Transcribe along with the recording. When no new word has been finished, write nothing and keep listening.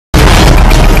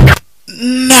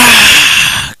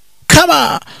Na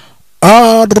kama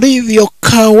alivyo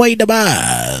kawaida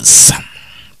basi,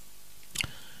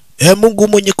 Mungu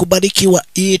mwenye kubariki wa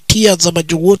itia za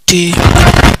majuguti,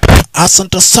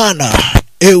 asante sana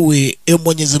ewe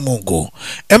Mwenyezi Mungu.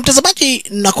 Mtazamaji,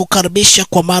 na kukaribisha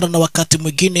kwa mara na wakati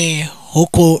mwingine,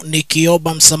 huko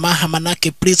nikiomba msamaha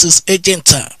manake Princess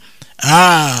Agent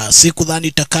sikudhani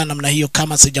itakaa namna hiyo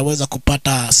kama sijaweza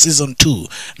kupata season 2,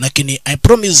 lakini I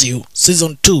promise you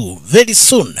season 2 very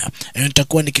soon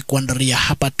nitakuwa nikikuandalia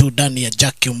hapa tu ndani ya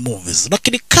Jack Movies.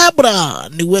 Lakini kabla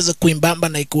niweze kuimbamba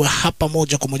na ikuwa hapa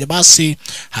moja kwa moja, basi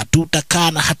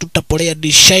hatutakaa na hatutapolea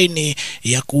dishaini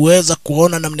ya kuweza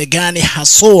kuona namna gani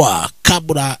haswa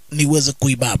kabla niweze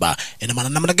kuibaba. Ina maana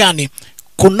namna gani?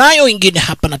 Kunayo ingine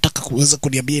hapa nataka kuweza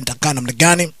kuniambia nitakaa namna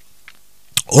gani.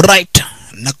 Alright,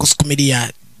 na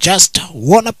kusukumilia just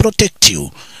wanna protect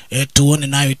you. Tuone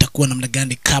nayo itakuwa namna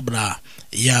gani kabla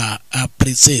ya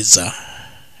Princess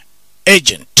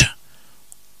Agent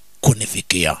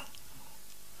kunifikia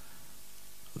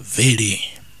very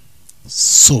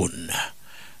soon.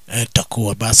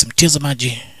 Takuwa basi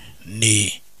mtazamaji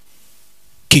ni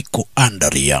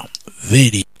kikuandalia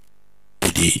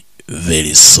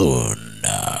very soon.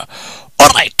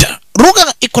 Alright,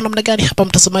 lugha iko namna gani hapa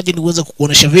mtazamaji niweze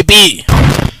kukuonesha vipi?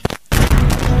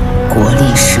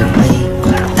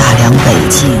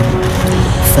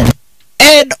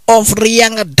 Head of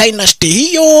Riang Dynasty,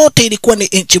 hiyo ilikuwa ni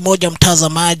inchi moja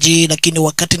mtazamaji, lakini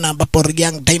wakati na ambapo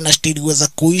Riang Dynasty iliweza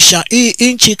kuisha, hii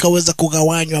inchi ikaweza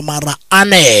kugawanywa mara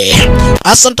 4.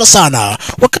 Asante sana.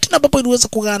 Wakati na ambapo iliweza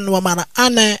kugawanywa mara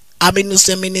 4,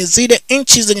 amini zile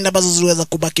inchi zenye ambazo ziliweza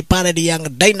kubaki pale Riang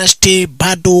Dynasty,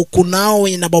 bado kunao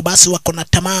wenye basi wako na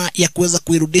tamaa ya kuweza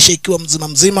kuirudisha ikiwa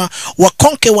mzima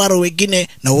wakonke waro wengine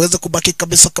na waweze kubaki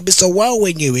kabisa wao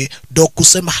wenyewe, ndo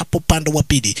kusema hapo pande wa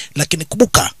pili. Lakini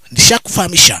kumbuka,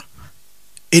 nishakufahamisha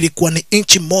ilikuwa ni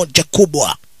inchi moja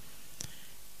kubwa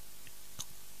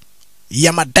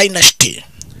ya madynasty,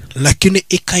 lakini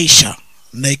ikaisha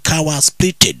na ikawa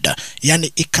splitted,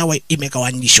 yani ikawa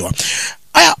imegawanyishwa.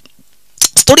 Aya,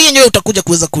 story yenyewe utakuja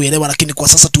kuweza kuelewa, lakini kwa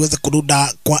sasa tuweze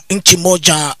kuruda kwa inchi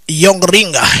moja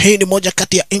Yongringa. Hii ni moja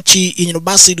kati ya inchi yenye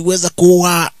basi iliweza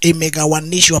kuwa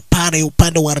imegawanishwa pale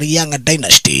upande wa Riang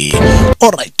Dynasty.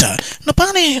 Alright, na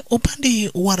pale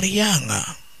upande wa Riang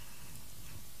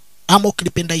ama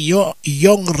ukilipenda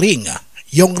Yongringa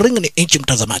ni inchi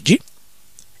mtazamaji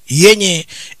yenye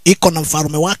iko na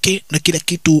mfalme wake na kila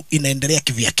kitu inaendelea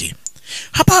kivyake.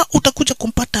 Hapa utakuja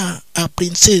kumpata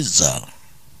Princess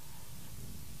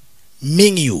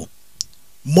Mingyu,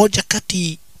 moja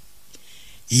kati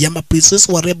ya maprincess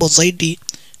warembo zaidi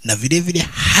na vile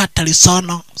hatari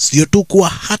sana. Sio tu kuwa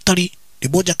hatari, ni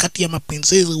moja kati ya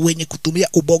maprincess wenye kutumia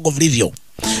ubongo vilivyo.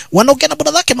 Wanaongea na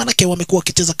bwana zake, manake wamekuwa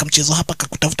wakicheza kamchezo hapa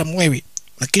kakutafuta mwewe,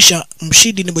 na kisha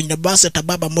mshindi ni mwenye basi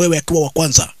atababa mwewe akiwa wa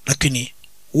kwanza. Lakini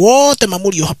wote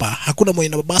mamulio hapa hakuna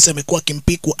mwenye basi amekuwa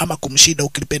kimpiku ama kumshinda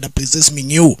ukilipenda Princess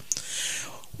Mingyu.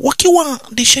 Wakiwa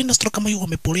dishaina stroke kama hiyo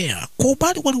wamepolea, kwa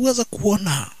ubali waliweza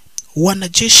kuona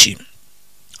wanajeshi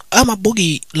ama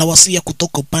bogi la wasia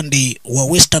kutoka upande wa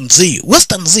Western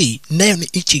Z nayo ni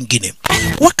inchi ingine.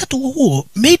 Wakati huo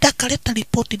Maida akaleta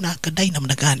ripoti na akadai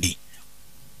namna gani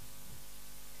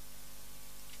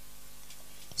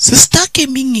sistake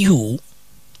Mingyu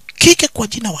kike kwa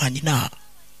jina wa Nyina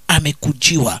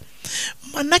amekujiwa.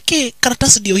 Manake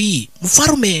karatasi ndio hii,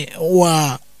 mfalme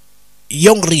wa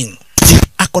Yongring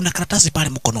akona karatasi pale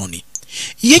mkononi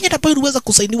yenye ambayo iliweza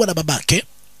kusainiwa na babake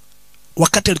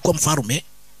wakati alikuwa mfalme,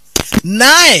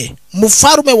 naye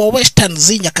mfalme wa Western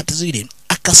Z nyakati zile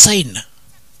akasaina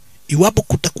iwapo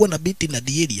kutakuwa na binti na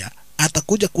Dielia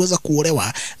atakuja kuweza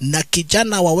kuolewa na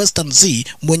kijana wa Western Z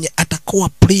mwenye atakuwa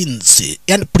prince,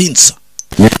 yani prince.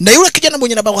 Na yule kijana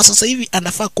mwenye na baba sasa hivi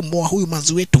anafaa kumwoa huyu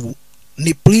manzi wetu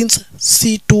ni Prince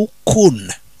Situ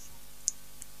Kun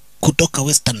kutoka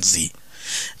Western Z.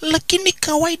 Lakini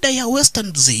kawaida ya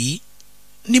Western Z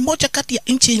ni moja kati ya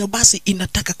inchi yenye basi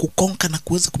inataka kukonka na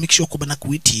kuweza kumikishwa kwa bana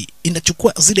kuiti,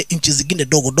 inachukua zile inchi zingine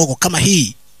dogo kama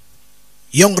hii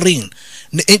Yongring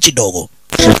ni inchi dogo.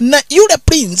 Na yule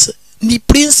prince ni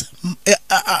prince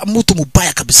mtu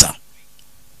mubaya kabisa,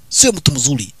 sio mtu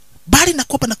mzuri, bali na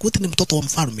kwamba na kuiti ni mtoto wa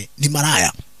mfalme, ni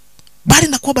maraya, bali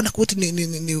na kwamba na kuiti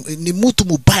ni mtu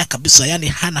mubaya kabisa, yani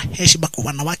hana heshima kwa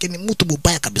wanawake, ni mtu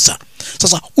mubaya kabisa.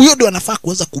 Sasa huyo ndio anafaa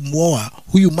kuweza kumuoa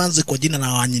huyu manzi kwa jina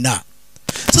la Wanyina.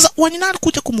 Sasa Wanyina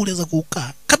alikuja kumueleza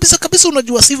kukaa kabisa,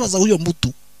 unajua sifa za huyo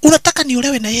mtu, unataka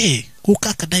niolewe na yeye,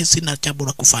 kukaa kadai sina jambo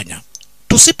la kufanya.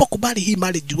 Tusipokubali hii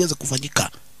mali jiweze kufanyika,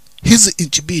 hizi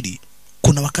inchi mbili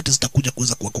kuna wakati zitakuja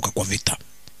kuweza kuanguka kwa vita.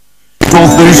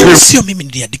 Sio mimi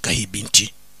niliandika hii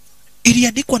binti,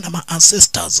 iliandikwa na ma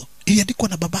ancestors, iliandikwa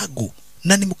na babagu,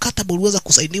 na ni mkataba uliweza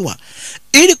kusainiwa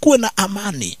ili kuwe na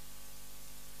amani.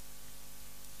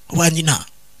 Wanyina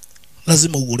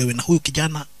lazima uolewe na huyu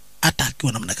kijana hata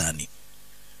akiwa namna gani.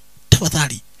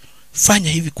 Tafadhali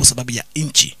fanya hivi kwa sababu ya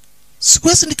inchi.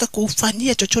 Siwezi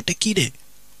nikakufanyia chochote kile.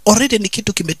 Already ni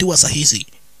kitu kimetiwa sahihi.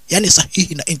 Yani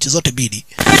sahihi na inchi zote mbili.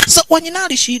 Sasa Wanyina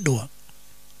alishindwa.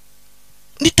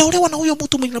 Nitaolewa na huyo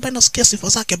mtu mwenye labda nasikia sifa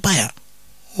zake mbaya.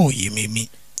 Oye mimi.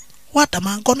 What am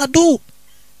I gonna do?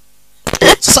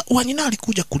 Sasa Wanyina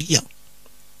alikuja kulia.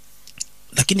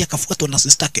 Lakini akafuatwa na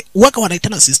sister yake. Waka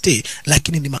wanaitana sister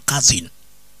lakini ni makazini.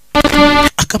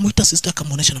 Akamuita sister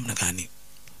akamuonesha namna gani.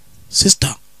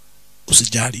 Sister,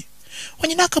 usijali.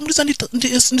 Wanyina akamuuliza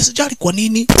nisijali kwa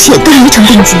nini?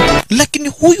 Lakini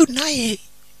huyu naye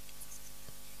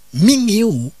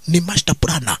Mingiu ni master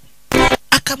planner.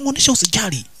 Akamuonesha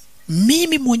usijali.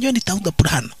 Mimi mwenyewe nitaunda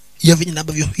plan ya venye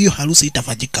ambavyo hiyo harusi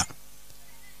itafanyika.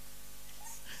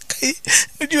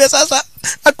 Unajua sasa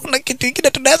hakuna kitu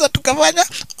kingine tunaweza tukafanya.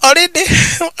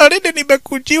 Already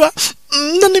nimekujiwa.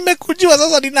 Na nimekujiwa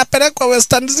sasa ninapelekwa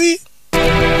Western Z.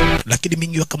 Lakini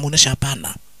Mingi akamuonesha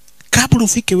hapana. Kabla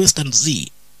ufike Western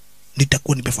Z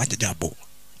nitakuwa nimefanya jambo.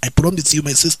 I promise you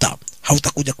my sister,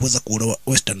 hautakuja kuweza kuolewa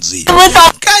Western Z.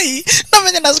 Kai, na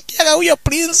venye nasikia huyo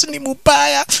prince ni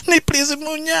mbaya, ni prince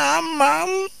mnyama.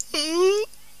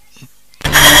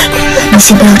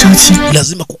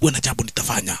 Lazima kukuwe na jambo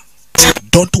nitafanya.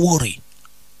 Don't worry.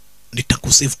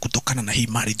 Nitakusave kutokana na hii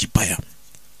marriage mbaya.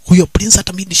 Huyo prince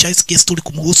hata mimi nishaisikia story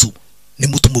kumhusu. Ni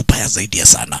mtu mbaya zaidi ya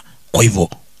sana. Kwa hivyo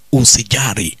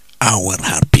usijari, I will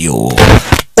help you.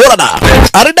 Orada,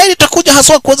 aridai nitakuja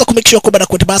haswa kuweza kumekishwa kwa bada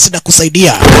kwetu basi na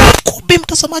kusaidia. Kumbe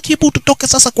mtazamaji, hebu tutoke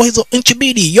sasa kwa hizo nchi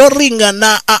mbili, Yoringa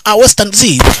na Western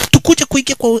Z. Tukuje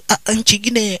kuingia kwa nchi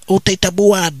nyingine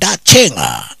utaitabua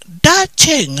Dachenga.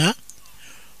 Dachenga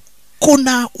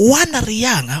kuna wana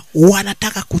Rianga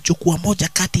wanataka kuchukua moja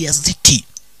kati ya ziti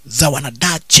za wana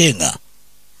Dachenga.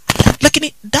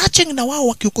 Lakini Dachenga na wao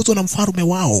wakiongozwa na mfalme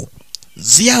wao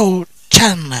Ziao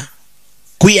Chana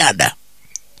Kuyada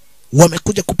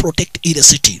wamekuja kuprotect ile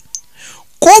city.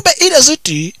 Kumbe ile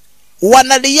city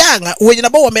wanalianga wenye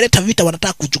nabo wameleta vita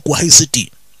wanataka kuchukua hii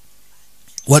city.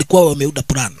 Walikuwa wameuda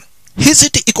plan. Hii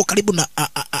city iko karibu na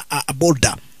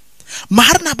border.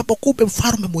 Mahali ambapo kumbe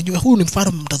mfalme mwenyewe, huyu ni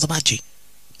mfalme mtazamaji,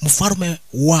 mfalme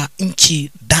wa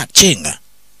nchi Dachenga.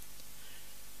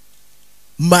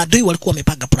 Maadui walikuwa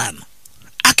wamepanga plan.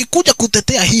 Akikuja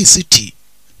kutetea hii city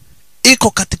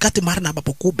iko katikati mahali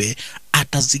ambapo kumbe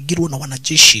atazingirwa na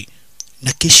wanajeshi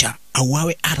na kisha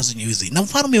auawe ardhi nyeuzi. Na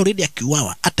mfalme already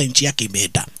akiuawa hata nchi yake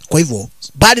imeenda. Kwa hivyo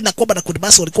bali na kwamba na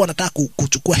kudibasi walikuwa wanataka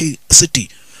kuchukua hii city,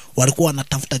 walikuwa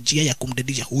wanatafuta njia ya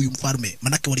kumdedisha huyu mfalme,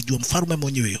 manake walijua mfalme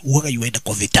mwenyewe huaga yuenda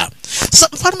kwa vita. Sasa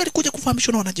mfalme alikuja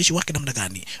kufahamishwa na wanajeshi wake namna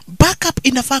gani backup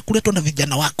inafaa kuletwa na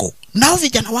vijana wako. Nao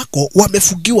vijana wako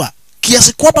wamefugiwa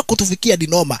kiasi kwamba kutufikia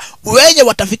dinoma. Wenye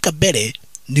watafika mbele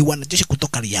ni wanajeshi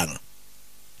kutoka Rianga.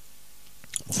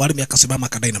 Mfalme akasimama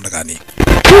akadai namna gani?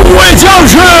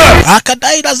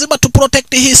 Akadai lazima tu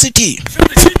protect hii city.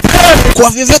 Kwa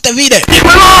vyovyote vile.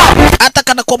 Hata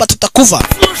kana kwamba tutakufa.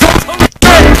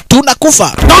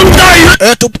 Tunakufa.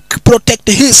 To protect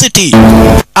hii city.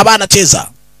 Abana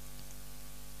cheza.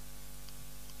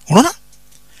 Unaona?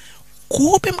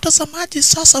 Kumbe mtazamaji,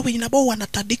 sasa wenabo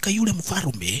wanatandika yule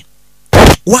mfalme.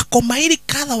 Wako maili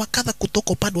kadha wa kadha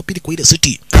kutoka upande wa pili kwa ile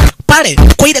city. Pale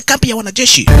kwa ile kampi ya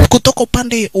wanajeshi kutoka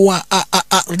upande wa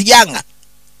Rianga.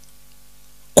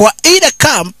 Kwa ile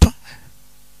camp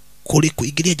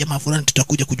kulikuingilia jamaa fulani,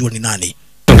 tutakuja kujua ni nani.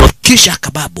 Kisha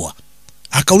akababwa.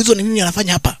 Akaulizwa ni nini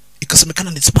anafanya hapa.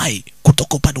 Ikasemekana ni spy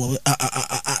kutoka upande wa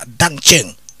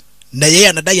Dangcheng. Na yeye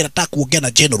anadai anataka kuongea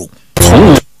na general.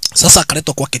 Sasa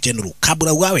akaletwa kwake general.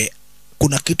 Kabla uawe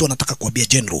kuna kitu anataka kuambia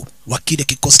general. Wakile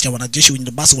kikosi cha wanajeshi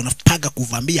wenye basi wanapanga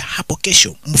kuvamia hapo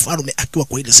kesho, mfalme akiwa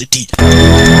kwa ile city.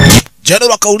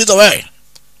 General akauliza, wewe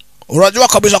unajua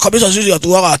kabisa sisi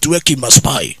hatuweki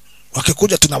maspy,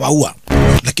 wakikuja tunawaua.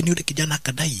 Lakini yule kijana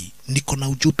akadai, niko na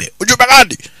ujumbe. Ujumbe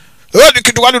gani? Ni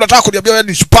kitu gani unataka kuniambia wewe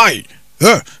ni spy?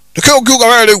 Nikio ukiuga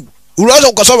wewe leo unaweza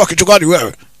ukasoma kitu gani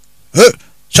wewe?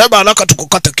 Sema haraka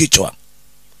tukukate kichwa.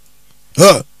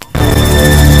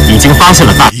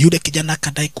 Yule kijana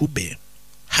akadai kumbe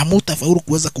hamutafaulu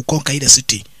kuweza kukonka ile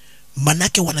city.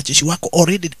 Manake wanajeshi wako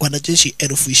already, wanajeshi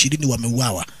 20,000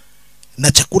 wameuawa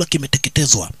na chakula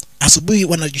kimeteketezwa. Asubuhi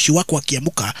wanajeshi wako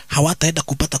wakiamuka hawataenda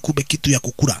kupata kumbe kitu ya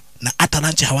kukula, na hata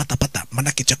lunch hawatapata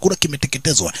manake chakula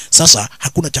kimeteketezwa. Sasa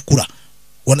hakuna chakula,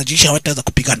 wanajeshi hawataweza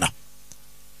kupigana.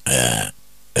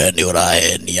 Ni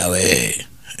urae ni yawe.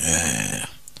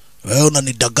 Wewe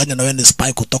unanidanganya na wewe ni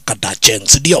spy kutoka Dacheng,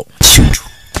 si ndio?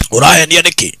 Uraya ni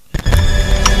niki?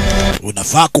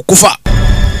 Unafaa kukufa.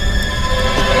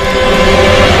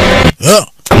 Na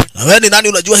wewe ni nani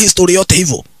unajua historia yote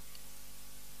hivyo?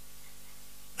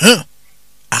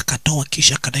 Akatoa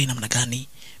kisha kadai namna gani?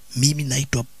 Mimi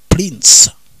naitwa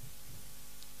Prince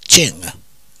Cheng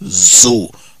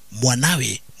Zu,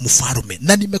 mwanawe mfalme,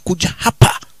 na nimekuja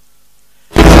hapa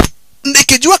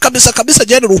nikijua kabisa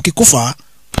General ukikufa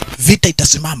vita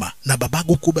itasimama na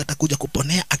babangu kubwa atakuja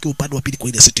kuponea akiwa upande wa pili kwa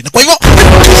ile city. Na kwa hivyo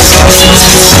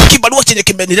kibarua chenye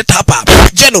kimenileta hapa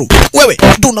General, wewe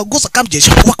ndio unaongoza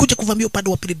kamjeshi wakuja kuvamia upande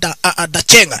wa pili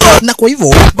Dachenga, na kwa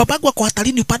hivyo babangu ako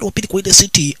hatarini upande wa pili kwa ile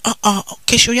city.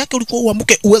 Kesho yake ulikuwa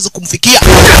uamke uweze kumfikia.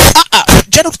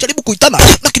 General tujaribu kuitana,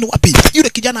 lakini wapi, yule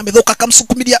kijana amedhoka,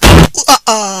 akamsukumilia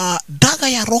daga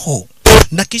ya roho,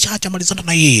 na kisha hajamalizana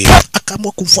na yeye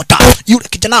akaamua kumfuata yule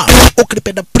kijana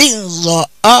ukilipenda Prince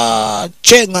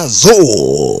Cheng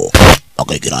Zu.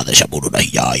 Akaigirada shaburu na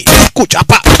hiyai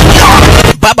kuchapa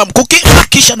baba mkuki,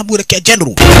 kisha namwelekea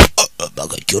General.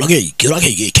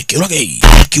 Kiurage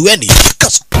kiweni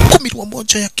kasukumirwa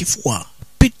moja ya kifua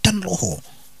pita na roho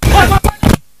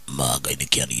maga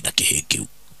inikiani na kiheki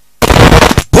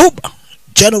buba.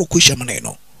 General kuisha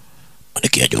maneno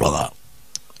anikia juraga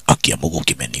akia Mungu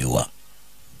kimeniua.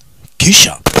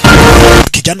 Kisha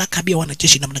kijana kabia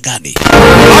wanajeshi namna gani?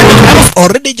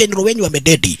 Already General wenyu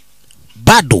wamededi,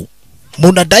 bado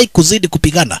munadai kuzidi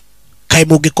kupigana. Kai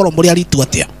mungekoro muri alitu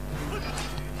atia?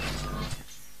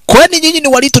 Kwani nyinyi ni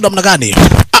walitu namna gani?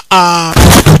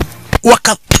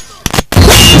 Waka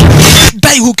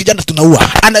dai huyu kijana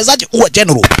tunaua, anawezaje uwa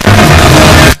General?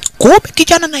 Kumbe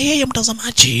kijana na yeye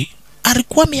mtazamaji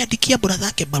alikuwa ameandikia brother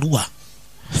yake barua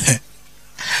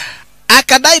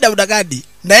akadai namna gani?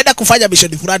 Naenda kufanya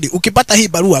mission fulani, ukipata hii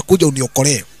barua kuja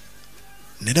uniokolee.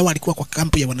 Nene walikuwa kwa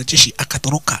kampu ya wanajeshi,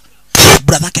 akatoroka.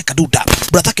 Brother yake akaduda,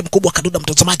 brother yake mkubwa akaduda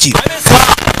mtazamaji.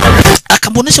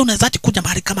 Akamwonyesha unawezaje kuja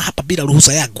mahali kama hapa bila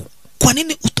ruhusa yangu? Kwa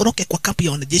nini utoroke kwa kampu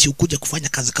ya wanajeshi ukuje kufanya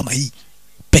kazi kama hii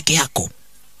peke yako?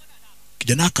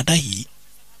 Kijana akadai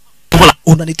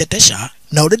unanitetesha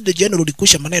na already General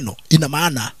ulikusha maneno, ina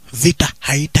maana vita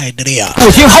haitaendelea.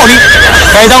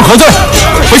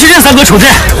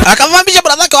 Akamwambia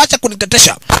brother yake acha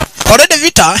kunitetesha, already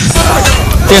vita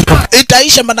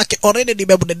itaisha, manake already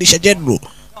nimemdedisha General.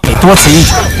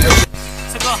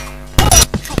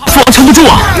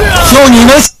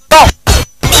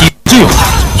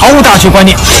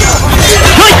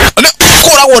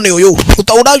 Kura wone huyu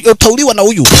utauliwa na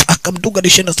huyu. Akamdunga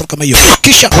dishena sasa kama hiyo,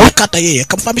 kisha akakata yeye,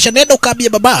 akamfahamisha nenda ukaambie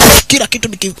baba kila kitu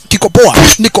kiko poa,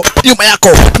 niko nyuma yako.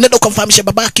 Nenda ukamfahamisha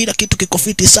baba kila kitu kiko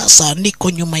fiti, sasa niko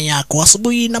nyuma yako.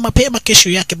 Asubuhi na mapema kesho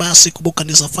yake basi, kumbuka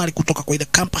ni safari kutoka kwa ile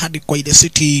kampa hadi kwa ile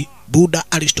city. Buda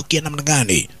alishtukia namna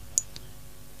gani?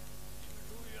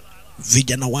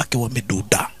 Vijana wake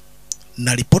wameduda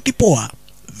na ripoti poa,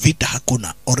 vita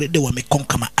hakuna, already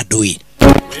wamekonka maadui.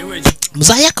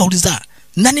 Mzaya akauliza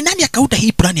nani akauta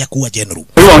hii plani ya kuua General?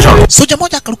 Soja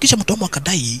moja akarukisha mtomo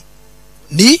akadai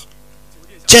ni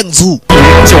Cheng Zu.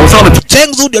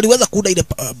 Cheng Zu ndio aliweza kuunda ile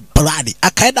plani,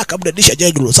 akaenda akamdedisha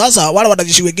General. Sasa wale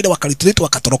wanajeshi wengine wakalitreat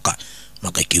wakatoroka.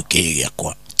 Makakiuke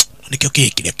yakwa nikioke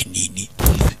kile kinini,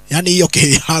 yani hiyo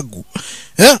yangu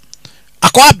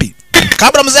ako wapi?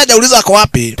 Kabla mzee hajauliza ako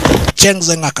wapi, Cheng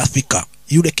Zeng akafika.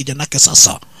 Yule kijanake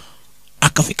sasa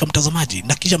akafika mtazamaji,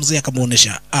 na kisha mzee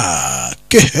akamuonesha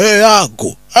kehe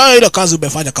yangu, ile kazi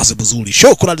umefanya kazi nzuri,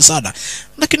 shukrani sana.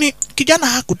 Lakini kijana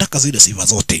hakutaka zile sifa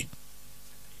zote.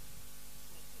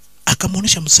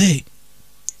 Akamuonesha mzee,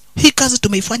 hii kazi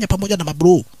tumeifanya pamoja na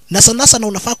mabro, na sana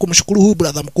unafaa kumshukuru huyu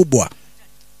brother mkubwa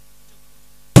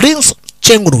Prince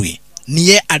Cheng Rui. Ni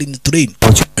yeye alinitrain.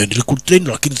 Nilikutrain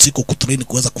lakini siko kutrain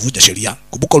kuweza kuvunja sheria.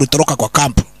 Kumbuka ulitoroka kwa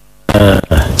camp.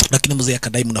 Lakini mzee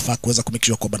akadai mnafaa kuweza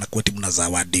kumikishwa kwa bana kweti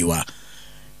mnazawadiwa.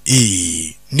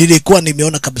 Nilikuwa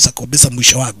nimeona kabisa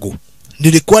mwisho wangu.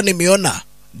 Nilikuwa nimeona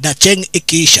Dacheng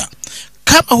ikiisha.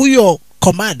 Kama huyo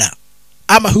komanda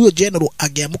ama huyo General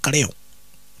angeamuka leo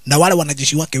na wale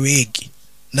wanajeshi wake wengi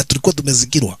na tulikuwa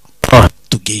tumezingirwa,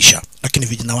 tungeisha. Lakini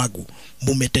vijana wangu,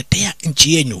 mumetetea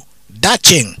nchi yenu.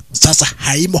 Dacheng sasa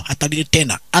haimo hatarini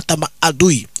tena. Hata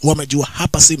maadui wamejua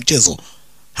hapa si mchezo.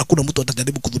 Hakuna mtu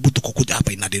atajaribu kudhubutu kukuja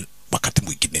hapa inadi wakati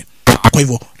mwingine. Kwa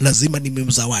hivyo lazima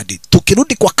nimemzawadi.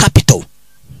 Tukirudi kwa capital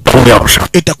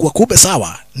itakuwa kumbe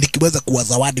sawa nikiweza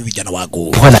kuwazawadi vijana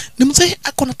wangu. Ni mzee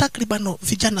ako na takriban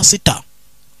vijana 6.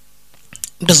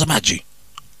 Mtazamaji,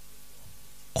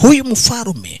 huyu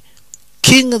mfalme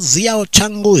King Ziao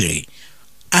Changui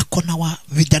ako na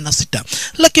vijana 6.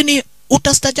 Lakini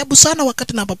utastajabu sana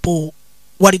wakati na ambapo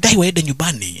walidai waende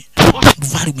nyumbani.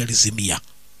 mfarume alizimia.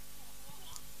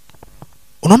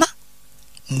 Unaona?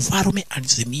 Mfarume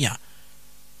alizimia.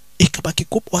 Ikabaki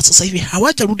kubwa sasa hivi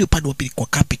hawajarudi upande wa pili kwa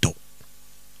capital.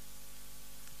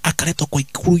 Akaletwa kwa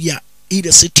ikulu ya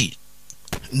ile city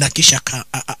na kisha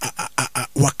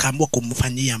wakaamua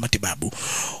kumfanyia matibabu.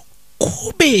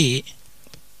 Kumbe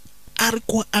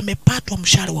alikuwa amepatwa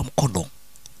mshale wa mkono,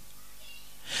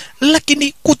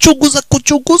 lakini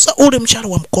kuchunguza ule mshale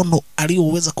wa mkono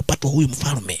alioweza kupatwa huyu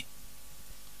mfalme,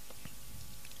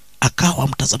 akawa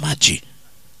mtazamaji,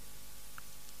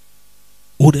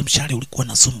 ule mshale ulikuwa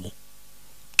na sumu.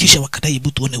 Kisha wakadai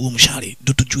hebu tuone huo mshale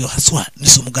ndio tujue haswa ni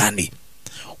sumu gani.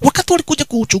 Wakati walikuja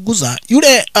kuuchunguza,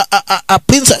 yule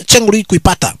Prince Chengru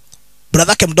kuipata,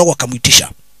 brother yake mdogo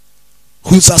akamuitisha.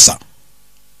 Huyu sasa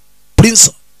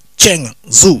Prince Cheng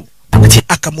Zu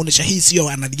akamuonesha hii sio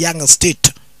Analianga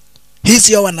state. Hii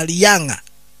sio Analianga.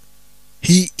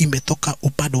 Hii imetoka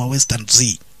upande wa Western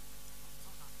Z.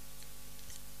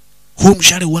 Huu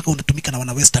mshale wake unatumika na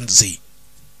wana Western Z.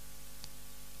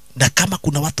 Na kama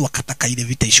kuna watu wakataka ile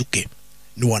vita ishuke,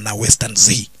 ni wana Western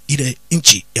Z, ile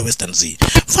nchi ya Western Z.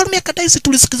 Falme akadai si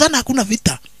tulisikizana hakuna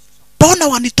vita, mbona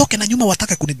wanitoke na nyuma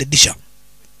wataka kunidedisha?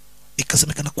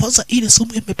 Ikasemekana kwanza ile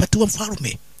sumu imepatiwa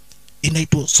mfalme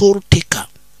inaitwa soul taker,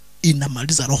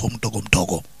 inamaliza roho mdogo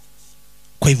mdogo.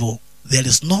 Kwa hivyo there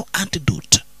is no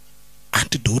antidote.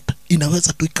 Antidote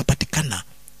inaweza tu ikapatikana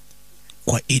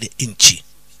kwa ile nchi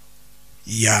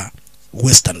ya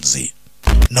Western Z.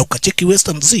 Na ukacheki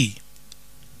Western Z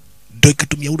ndio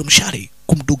ikatumia ule mshari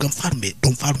kumduga mfalme,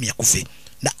 ndo mfalme ya kufe.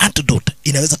 Na antidote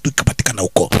inaweza tu ikapatikana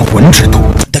huko.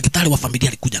 Daktari wa familia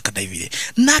alikuja akadai vile,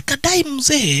 na akadai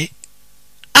mzee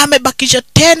amebakisha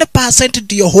 10%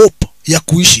 ndio hope ya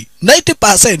kuishi.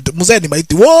 90% mzee ni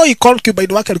maiti. Woi,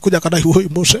 concubine wake alikuja akadai, woi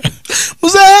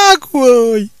mzee yako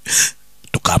woi,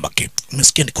 tukamake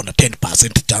umesikia niko na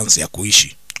 10% chance ya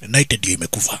kuishi, 90 ndio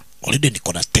imekufa already,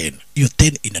 niko na 10. Hiyo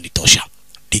 10 inanitosha,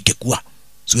 ningekuwa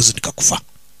siwezi nikakufa.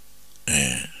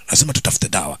 Lazima tutafute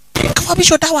dawa.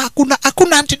 Kafahamishwa dawa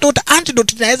hakuna antidote.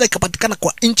 Antidote inaweza ikapatikana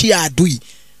kwa nchi ya adui,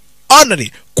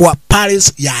 only kwa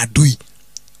Paris ya adui.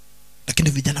 Lakini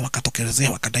vijana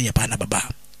wakatokelezea wakadai hapana baba,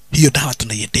 hiyo dawa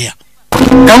tunaiendea,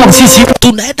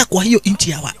 tunaenda kwa hiyo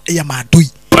nchi ya maadui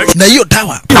na hiyo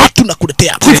dawa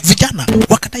tunakuletea. Vijana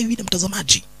wakadai vile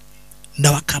mtazamaji,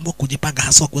 na wakaamua kujipanga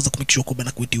hasa kuweza kumikishwa kwamba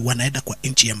na kuiti wanaenda kwa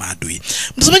nchi ya maadui.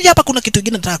 Mtazamaji, hapa kuna kitu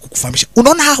kingine nataka kukufahamisha.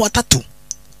 Unaona hawa watatu,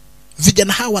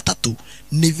 vijana hawa watatu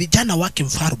ni vijana wake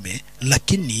mfalme,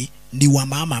 lakini ni wa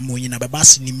mama mwenye na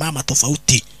babasi ni mama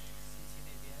tofauti,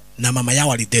 na mama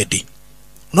yao alidedi.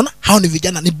 Unaona hao ni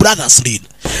vijana, ni brothers real.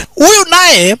 Huyu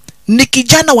naye ni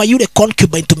kijana wa yule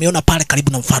concubine tumeona pale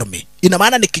karibu na mfalme. Ina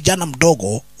maana ni kijana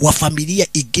mdogo wa familia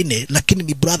ingine, lakini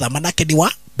ni brother, manake ni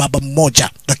wa baba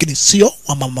mmoja lakini sio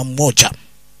wa mama mmoja.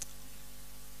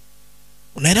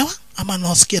 Unaelewa ama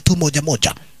unasikia tu moja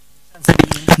moja?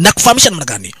 Na kufahamisha namna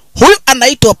gani? Huyu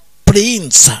anaitwa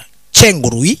Prince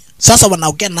Chengru. Sasa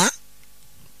wanaongea na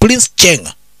Prince Cheng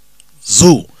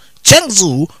Zu. Cheng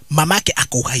Zu mamake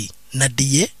ako hai na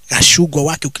ndiye gashugwa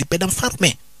wake ukipenda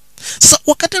mfalme. Sasa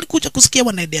wakati alikuja kusikia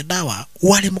wanaendea dawa,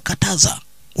 walimkataza.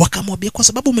 Wakamwambia kwa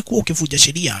sababu umekuwa ukivuja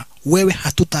sheria, wewe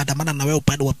hatutaandamana na wewe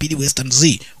upande wa pili Western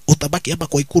Z. Utabaki hapa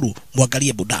kwa ikulu,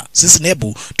 muangalie buda. Sisi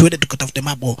nebu tuende tukatafute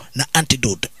mambo na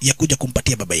antidote ya kuja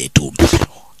kumpatia baba yetu.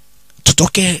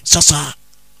 Tutoke sasa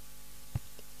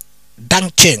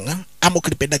Dang Cheng ama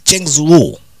ukipenda Cheng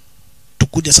Zu,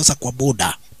 tukuja sasa kwa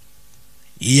boda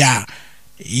ya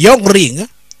Yongring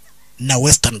na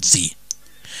Western Z.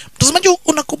 Mtazamaji,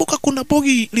 unakumbuka kuna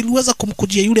bogi liliweza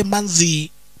kumkujia yule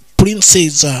manzi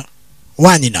Princess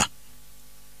Wanyina?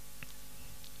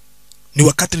 Ni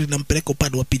wakati linampeleka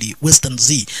upande wa pili Western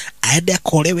Z aende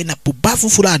akolewe na pubafu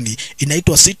fulani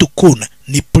inaitwa Situ Kun,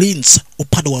 ni prince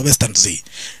upande wa Western Z.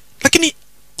 Lakini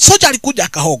soja alikuja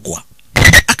akahogwa,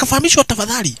 akafahamishwa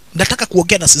tafadhali nataka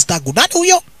kuongea na sister yangu. Nani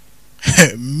huyo?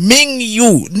 Ming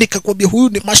Yu. Nikakwambia huyu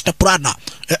ni master planner.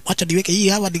 Acha niweke hii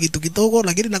hapa ni kitu kidogo,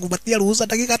 lakini nakupatia ruhusa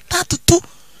dakika 3 tu.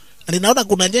 Na ninaona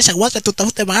kunanyesha, wacha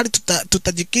tutafute mahali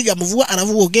tutajikinga mvua,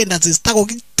 alafu uongee na sister yako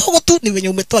kidogo tu, ni venye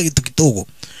umetoa kitu kidogo.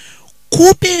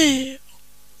 Kumbe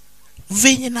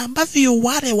venye na ambavyo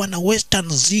wale wana Western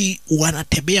Z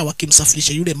wanatembea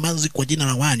wakimsafirisha yule manzi kwa jina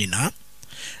la Wanyina,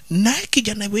 na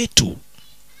kijana wetu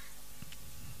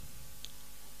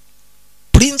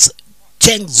Prince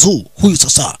Cheng Zu huyu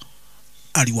sasa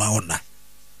aliwaona,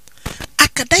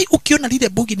 akadai ukiona lile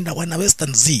bugi na wana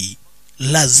Western Z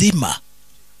lazima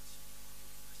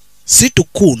Situ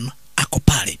Kun ako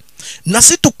pale, na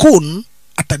Situ Kun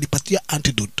atanipatia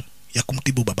antidote ya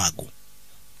kumtibu babagu.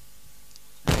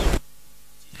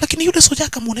 Lakini yule soja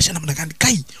akamuonesha namna gani,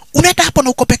 kai unaenda hapo na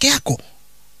uko peke yako.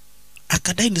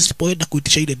 Akadai nisipoenda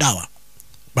kuitisha ile dawa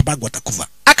babangu atakufa.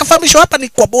 Akafahamishwa hapa ni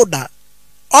kwa boda,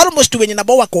 almost wenye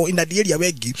nabo wako inadieli ya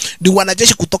wengi ni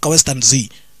wanajeshi kutoka Western Z,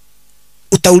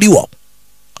 utauliwa.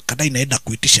 Akadai naenda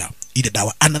kuitisha ile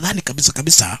dawa, anadhani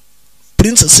kabisa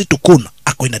Prince Situkun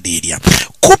ako inadieli.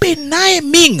 Kumbe naye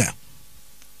Ming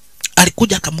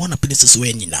alikuja akamwona Princess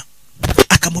Wenyina,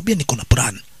 akamwambia niko na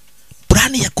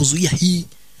plan ya kuzuia hii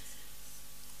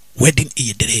wedding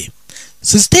iendelee.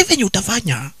 Steven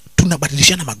utafanya,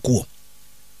 tunabadilishana maguo.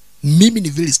 Mimi ni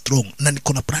very strong na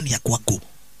niko na plan ya kwangu.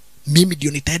 Mimi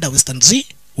ndio nitaenda Western Z,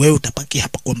 wewe utapaki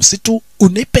hapa kwa msitu,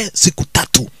 unipe siku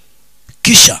 3.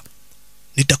 Kisha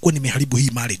nitakuwa nimeharibu hii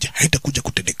marriage, haitakuja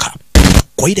kutendeka.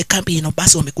 Kwa ile kambi ino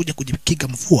basi wamekuja kujipiga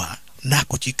mvua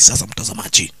nako chiki. Sasa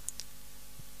mtazamaji,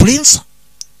 Prince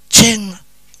Cheng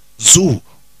Zu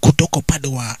kutoka upande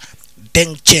wa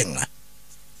Deng Cheng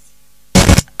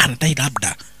anadai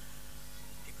labda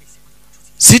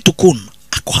Situkun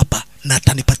ako hapa na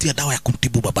atanipatia dawa ya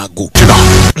kumtibu babangu.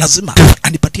 Lazima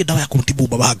anipatie dawa ya kumtibu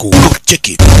babangu.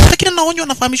 Cheki. Lakini naonywa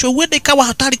nafahamishwa uende ikawa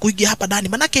hatari kuingia hapa ndani.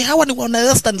 Manake hawa ni wana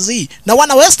Western Z, na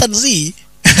wana Western Z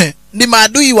ni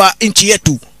maadui wa nchi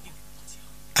yetu.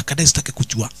 Akadai sitaki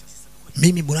kujua.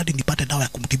 Mimi mradi nipate dawa ya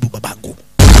kumtibu babangu.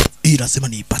 Hii lazima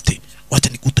niipate. Wacha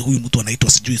nikute huyu mtu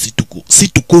anaitwa sijui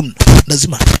Situkun,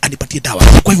 lazima anipatie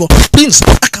dawa. Kwa hivyo Prince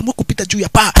akaamua kupita juu ya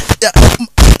paa,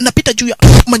 napita juu ya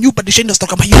manyumba disheni stoka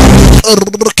kama hiyo.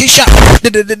 Kisha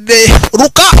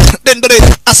ruka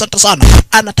dendere. Asante sana.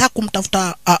 Anataka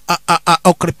kumtafuta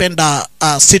Okripenda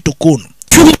Situkun.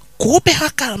 Kumbe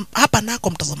hapa nako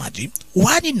mtazamaji,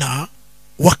 Wanyina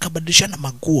wakabadilishana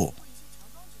maguo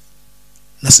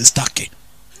na sistake.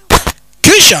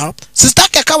 Kisha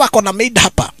sistake akawa kona maid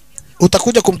hapa,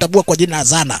 utakuja kumtabua kwa jina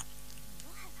Zana.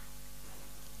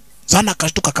 Zana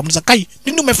akashtuka akamuliza, kai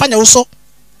nini umefanya uso?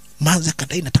 Manzi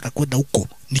akadai nataka kwenda huko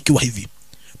nikiwa hivi.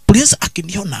 Prince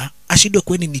akiniona ashindwe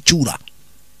kweni ni chura.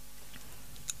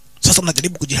 Sasa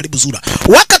mnajaribu kujiharibu zura.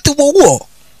 Wakati huo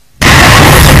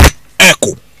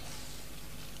Eko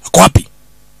ako wapi?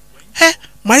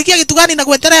 Malikia kitu gani na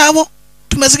kuetelea hapo?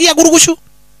 Tumesikia gurugushu.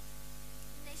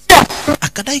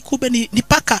 Akadai kumbe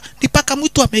ni paka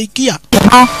mwitu ameingia.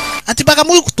 Ati paka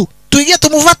mwitu tuingie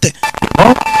tumuvate.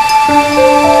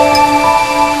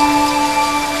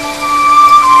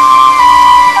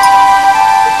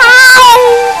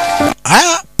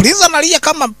 Prince analia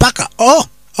kama mpaka. Oh,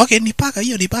 okay, ni paka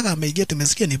hiyo, ni paka ameingia,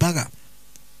 tumesikia ni paka.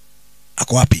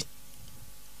 Ako wapi?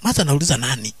 Mata nauliza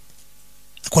nani?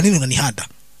 Kwa nini unanihada?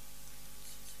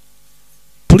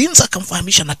 Prince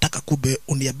akamfahamisha nataka kumbe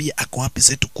uniambie ako wapi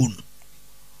Situkun.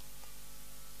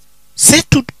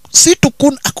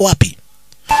 Situkun ako wapi?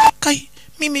 Kai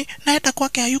mimi naenda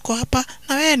kwake hayuko hapa,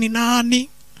 na wewe ni nani?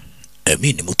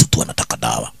 Mimi ni mtu tu anataka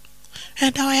dawa.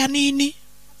 Dawa ya nini?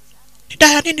 Ni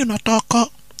dawa ya nini unataka?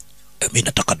 Mimi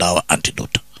nataka dawa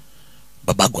antidote.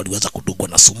 Babangu aliweza kudungwa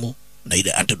na sumu na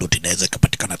ile antidote inaweza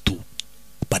kupatikana tu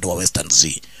upande wa Western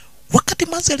Z. Wakati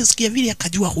Manzi alisikia vile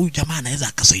akajua huyu jamaa anaweza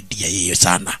akasaidia yeye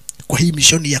sana kwa hii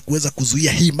mishoni ya kuweza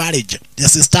kuzuia hii marriage ya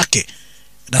sistake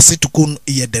na Situkun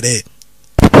iendelee.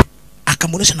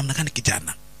 Akamuonesha namna gani,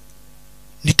 kijana,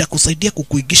 nitakusaidia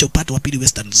kukuigisha upande wa pili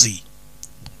Western Z.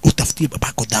 Utafutie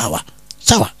babako dawa.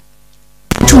 Sawa?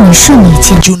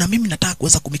 Juna mimi nataka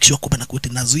kuweza kumake sure kwamba nakuti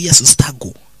nazuia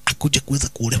sistangu akuje kuweza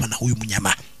kuolewa na huyu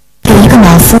mnyama.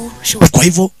 Kwa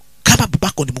hivyo kama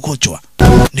babako ni mgonjwa,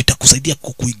 nitakusaidia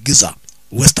kukuigiza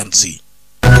Western Z.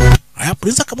 Haya,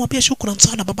 Prince akamwambia shukrani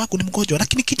sana, babako ni mgonjwa.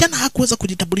 Lakini kijana hakuweza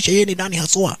kujitambulisha yeye ni nani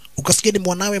haswa. Ukasikia ni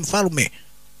mwanawe mfalme.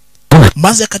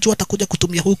 Manzi akajua atakuja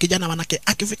kutumia huyu kijana, manake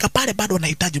akifika pale bado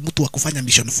anahitaji mtu wa kufanya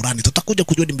mission fulani. Tutakuja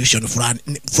kujua ni mission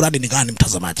fulani ni gani,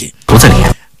 mtazamaji.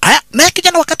 Haya, na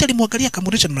kijana wakati alimwangalia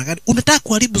akamuonesha namna gani, unataka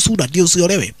kuharibu sura ndio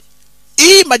usiolewe.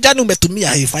 Hii majani umetumia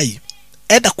haifai.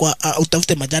 Enda kwa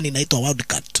utafute majani inaitwa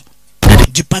wildcat.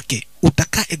 Jipake,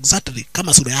 utakaa exactly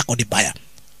kama sura yako ni baya.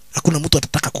 Hakuna mtu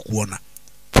atataka kukuona.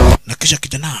 Na kisha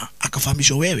kijana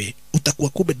akafahamishwa wewe utakuwa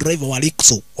kumbe driver wa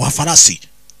Lixo wa farasi.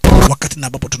 Wakati na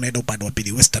ambapo tunaenda upande wa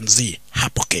pili Western Z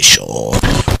hapo kesho.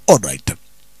 Alright.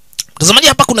 Mtazamaji,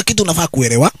 hapa kuna kitu unafaa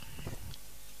kuelewa.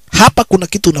 Hapa kuna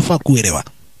kitu unafaa kuelewa.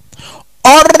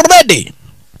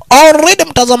 Already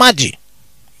mtazamaji.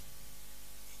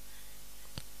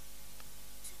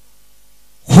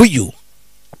 Huyu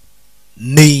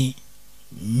ni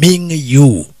Ming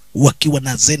Yu wakiwa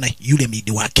na Zena yule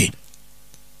midi wake.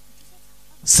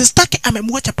 Sistake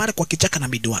amemwacha pale kwa kichaka na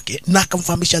midi wake na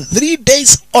akamfahamisha 3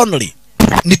 days only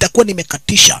nitakuwa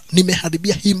nimekatisha,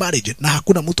 nimeharibia hii marriage na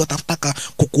hakuna mtu atataka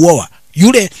kukuoa.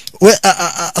 Yule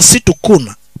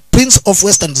Situkun Prince of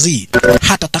Western Z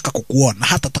hatataka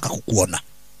kukuona,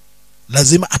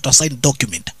 lazima atasign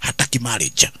document, hataki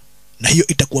marriage, na hiyo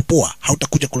itakuwa poa,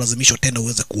 hautakuja kulazimishwa tena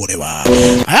uweze kuolewa.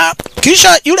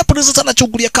 Kisha yule prince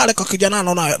anachungulia kale kwa kijana,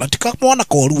 anaona nataka muona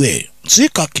korue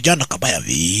sika kijana kabaya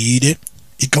vile,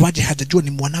 ikawaje hajajua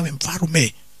ni mwanawe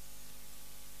mfarume.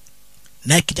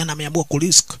 Naye kijana ameamua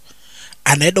kurisk,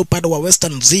 anaenda upande wa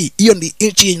Western Z. Hiyo ni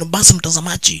nchi yenye basi,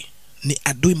 mtazamaji, ni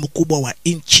adui mkubwa wa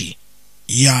nchi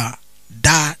ya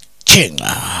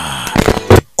Dachenga.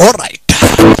 Alright,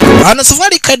 ana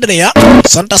safari kaendelea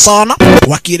santa sana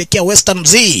wakielekea Western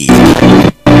Z.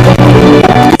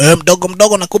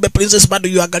 Mdogo na kube princess bado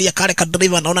yuangalia kale ka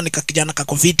driver, anaona nika kijana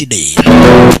kako fiti day.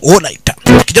 Alright,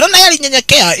 kijana naye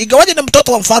alinyenyekea, igawaje ni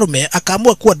mtoto wa mfarume,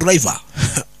 akaamua kuwa driver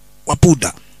wa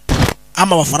punda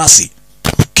ama wa farasi.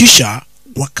 Kisha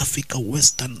wakafika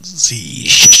Western Z.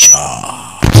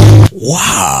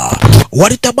 Wow,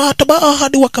 walitabaa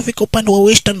hadi wakafika upande wa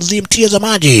Western Z.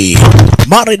 Mtazamaji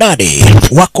maridadi,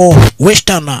 wako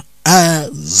Western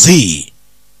Z.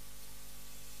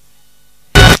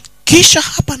 Kisha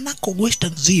hapa nako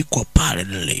Western Z kwa pale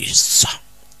Lisa.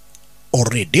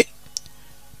 Already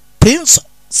Prince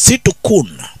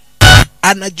Situkun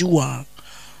anajua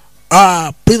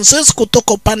princess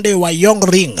kutoka upande wa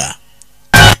Yongringa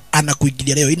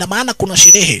anakuingilia leo. Ina maana kuna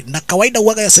sherehe, na kawaida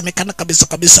huaga yasemekana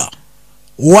kabisa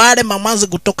wale mamazi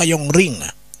kutoka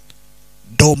Yongringa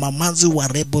ndo mamazi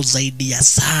warebo zaidi ya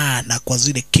sana kwa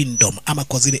zile kingdom ama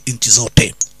kwa zile nchi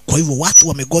zote. Kwa hivyo watu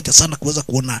wamegoja sana kuweza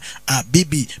kuona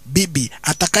bibi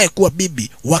atakaye kuwa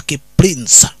bibi wake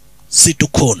Prince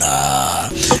Situkuna.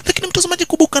 Lakini mtazamaji,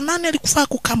 kumbuka nani alikufaa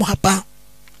kukama hapa?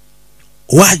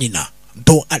 Wanyina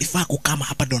ndo alifaa kukama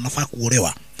hapa, ndo anafaa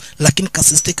kuolewa, lakini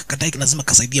kasistika kadai lazima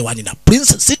kasaidia Wanyina.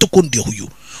 Prince Situkun ndio huyu.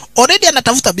 Already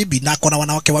anatafuta bibi na akona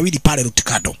wanawake wawili pale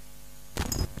Rutikado.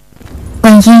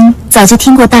 Wanyin, 早就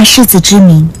听过大世子之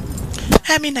名.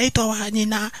 Mimi naitwa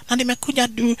Wanyina na nimekuja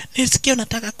nisikie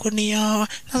unataka kunioa,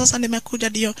 na sasa nimekuja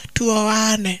ndio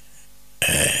tuoane.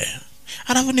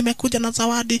 Alafu nimekuja na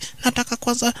zawadi, nataka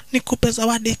kwanza nikupe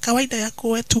zawadi kawaida ya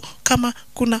kwetu, kama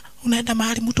kuna unaenda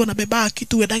mahali mtu anabeba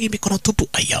kitu wedagi mikono tupu.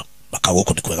 Aya, baka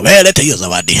huko ni kuweka, wewe leta hiyo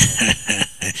zawadi.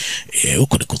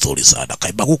 Huko ni kuzuri sana,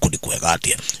 kaiba huko ni kuweka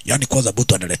atia. Yani kwanza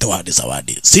mtu analetewa hadi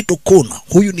zawadi. Situkuna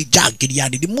huyu ni jagiri,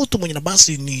 yani ni mtu mwenye na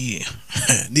basi ni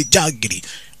ni jagiri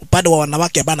upande wa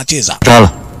wanawake ambao anacheza.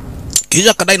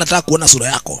 Kisha kadai nataka kuona sura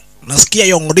yako. Nasikia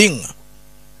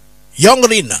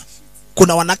Yongrin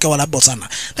kuna wanawake walabo sana,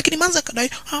 lakini manza kadai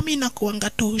mimi nakuanga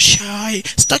tu shy,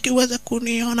 sitaki uweze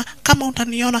kuniona. Kama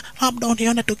utaniona labda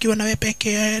unione tukiwa na wewe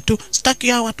peke yetu, sitaki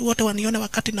hao watu wote wanione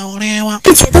wakati naolewa.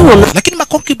 Lakini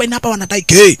makonkibine hapa wanadai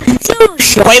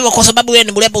kwa hivyo kwa sababu wewe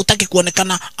ni mrembo utaki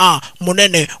kuonekana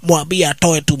munene, mwambie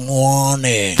atoe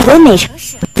tumuone.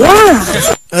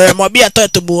 Mwambie atoe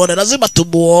tumuone, lazima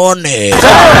tumuone.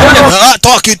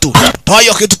 Toa kitu, toa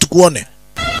hiyo kitu tukuone.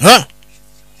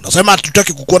 Nasema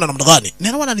tutaki kukuona namna gani?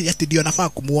 Ninaona ni ndio nafaa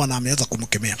kumuona, ameweza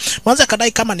kumkemea. Mwanzo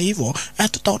kadai kama ni hivyo,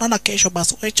 tutaonana kesho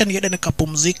basi. Acha niende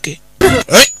nikapumzike.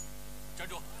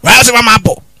 Wewe simama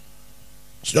hapo.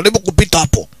 Sijaribu kupita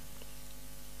hapo.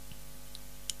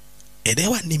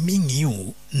 Elewa ni mingi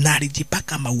yu na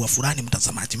alijipaka maua fulani,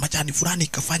 mtazamaji. Majani fulani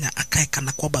ikafanya akae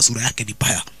kana kwamba sura yake ni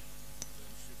baya.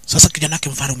 Sasa kijana yake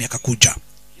mfarume akakuja.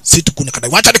 Situkuna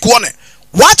kadai, wacha nikuone.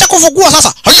 Wacha kufungua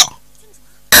sasa. Haya.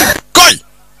 Kai.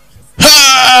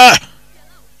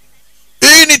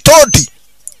 Hii ni todi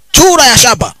chura ya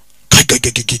shaba.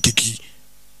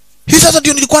 Hii sasa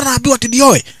ndio nilikuwa naambiwa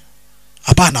tidioe.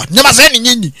 Hapana, nyamazeni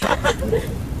nyinyi.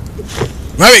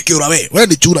 Wewe kiura wewe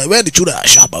ni chura, wewe ni chura ya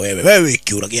shaba wewe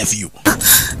kiura gia fiu.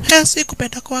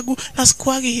 Sikupenda kwangu na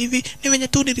sikuagi hivi, ni wenye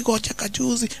tu niligoja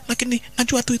kajuzi, lakini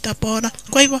najua tu itapona.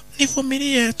 Kwa hivyo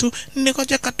nivumilie tu,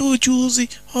 niligoja tu juzi.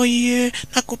 Oye,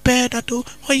 nakupenda tu.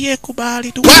 Oye,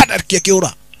 kubali tu. Wewe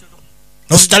kiura.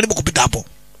 Na usijaribu kupita hapo.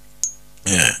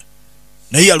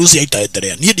 Na hii harusi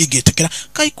haitaendelea. Ni digetekera.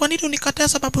 Kai, kwa nini unikataa?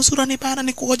 Sababu sura ni bana,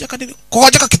 ni kugoja kadiri.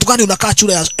 Kugoja kitu gani unakaa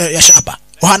chura ya shaba?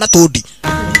 Hana todi.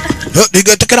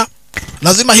 Digetekera.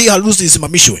 Lazima hii harusi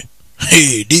isimamishwe.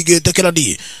 Digetekera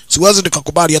di. Siwezi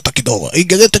nikakubali hata kidogo.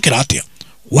 Digetekera hatia.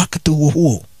 Wakati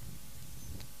huo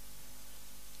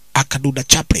akaduda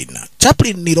Chaplin.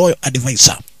 Chaplin ni royal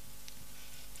advisor.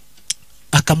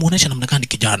 Akamuonesha namna gani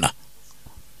kijana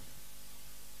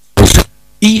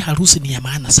hii harusi ni ya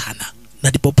maana sana, na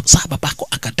ndipo sasa babako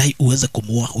akadai uweze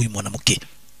kumuoa huyu mwanamke.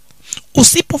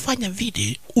 Usipofanya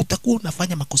vile utakuwa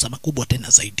unafanya makosa makubwa tena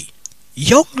zaidi.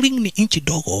 Yongling ni nchi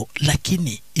dogo,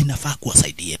 lakini inafaa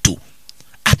kuwasaidia tu.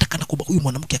 Hata kana kwamba huyu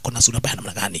mwanamke ako na sura mbaya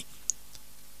namna gani,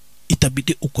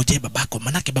 itabidi ukoje babako,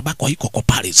 manake babako haiko kwa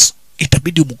Paris.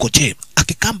 Itabidi umkoje,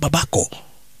 akikam babako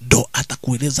ndo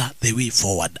atakueleza the way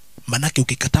forward. Manake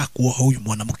ukikataa kuoa huyu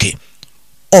mwanamke,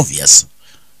 obvious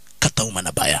katauma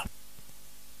na baya.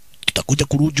 Tutakuja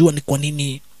kurujua ni kwa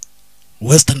nini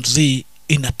Western Z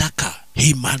inataka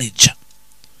hii marriage.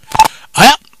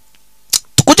 Haya,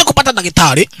 tukuja kupata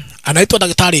daktari, anaitwa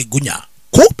Daktari Gunya.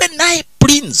 Kumbe naye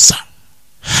Prince.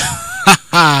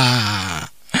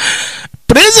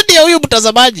 Prince ndiye huyu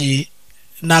mtazamaji,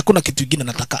 na hakuna kitu kingine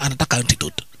anataka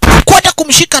antidote. Kwenda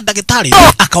kumshika daktari,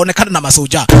 akaonekana na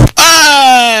masoja.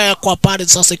 Kwa pale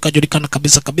sasa ikajulikana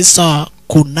kabisa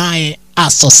kunaye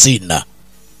assassin.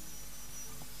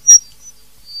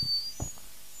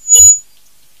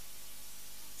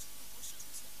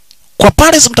 Kwa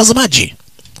pale mtazamaji,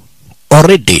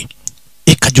 already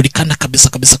ikajulikana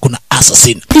kabisa kuna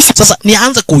assassin. Sasa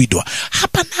nianze kuidwa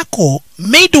hapa nako.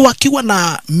 Maid wakiwa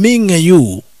na Ming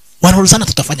Yu wanaulizana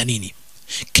tutafanya nini.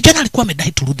 Kijana alikuwa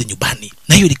amedai turudi nyumbani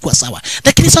na hiyo ilikuwa sawa,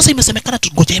 lakini sasa imesemekana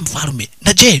tungoje mfalme.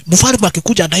 Na je, mfalme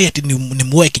akikuja adai ati ni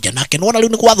muoe kijana yake, naona leo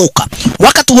ni kuadhuka.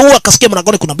 Wakati huo akasikia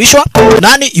mlangoni kuna bishwa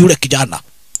nani yule kijana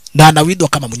na anawidwa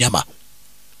kama mnyama.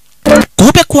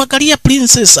 Kumbe kuangalia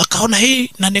princess akaona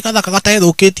hii na nikadha kakata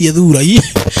edhoketie dhura hii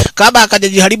kama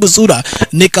akajiharibu sura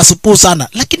nikasupu sana,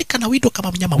 lakini kanawidwa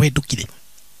kama mnyama wedu kile.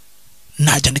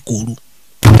 Naja nikuru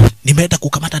nimeenda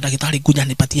kukamata daktari Gunya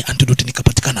nipatie antidote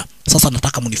nikapatikana. Sasa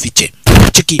nataka munifiche.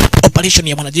 Cheki operation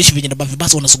ya wanajeshi venye nabavyo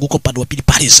basi wanazunguka upande wa pili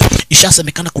Paris.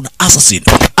 Ishasemekana kuna assassin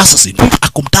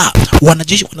akumtaa.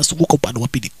 Wanajeshi wanazunguka upande wa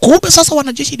pili. Kumbe sasa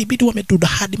wanajeshi ilibidi wametuda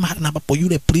hadi mahali ambapo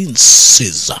yule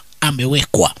princess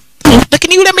amewekwa.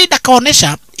 Lakini yule maid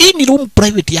akaonesha hii ni room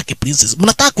private yake princess.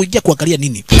 Mnataka kuingia kuangalia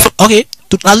nini? Okay,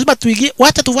 lazima tuingie.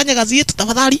 Wacha tufanye kazi yetu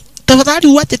tafadhali. Tafadhali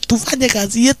uache tufanye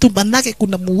kazi yetu, manake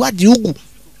kuna muuaji huku.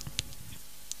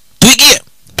 Tuingie.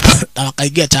 Na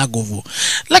wakaingia cha nguvu.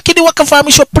 Lakini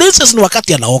wakafahamishwa princess ni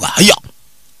wakati anaoga. Haya.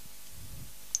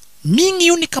 Mingi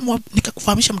yu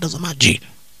nikakufahamisha mtazamaji.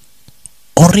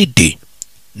 Already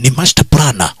ni master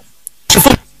planner.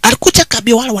 Alikuja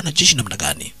kabia wale wanajeshi namna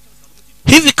gani?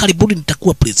 Hivi karibuni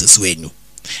nitakuwa princess wenyu.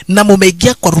 Na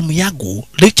mumeingia kwa room yangu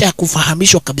licha ya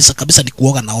kufahamishwa kabisa ni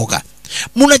kuoga na oga.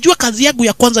 Mnajua kazi yangu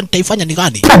ya kwanza nitaifanya ni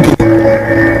gani?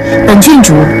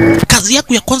 Kazi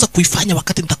yangu ya kwanza kuifanya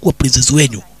wakati nitakuwa princess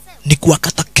wenyu ni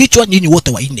kuwakata kichwa nyinyi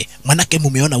wote wanne, manake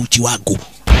mumeona uchi wangu.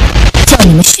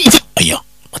 Aya,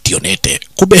 mationete.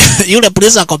 Kumbe yule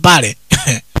princess ako pale.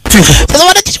 Sasa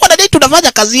wanadai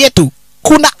tunafanya kazi yetu.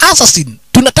 Kuna assassin.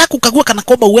 Tunataka kukagua kana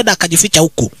kwamba uenda akajificha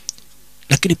huku.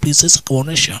 Lakini princess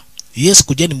akaonesha, yes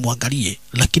kujeni muangalie,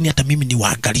 lakini hata mimi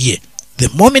niwaangalie. The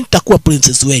moment nitakuwa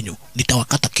princess wenyu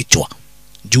nitawakata kichwa.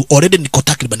 Juu already niko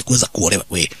takriban kuweza kuolewa.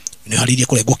 We ni halilia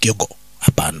kule kiongo.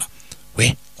 Hapana.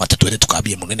 We wacha tuende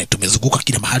tukaambie munene tumezunguka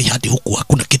kila mahali hadi huku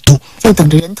hakuna kitu.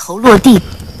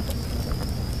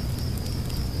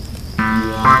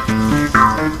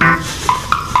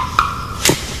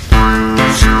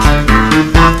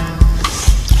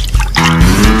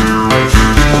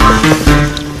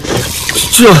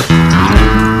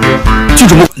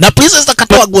 Na princess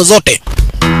akatoa nguo zote.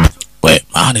 We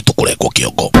mahani tukule kwa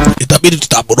kiongo. Itabidi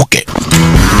tutaburuke.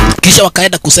 Kisha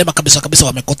wakaenda kusema kabisa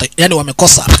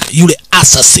wamekosa yule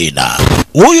assassin.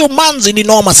 Huyu manzi ni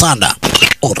noma sana.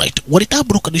 Alright,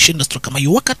 walitaburuka dishi industry kama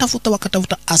hiyo,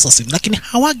 wakatafuta assassin, lakini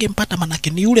hawangempata manake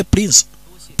ni yule prince.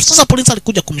 Sasa prince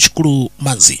alikuja kumshukuru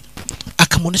manzi,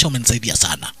 akamuonesha umenisaidia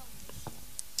sana.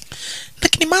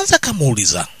 Lakini manzi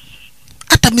akamuuliza,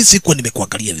 hata mimi sikuwa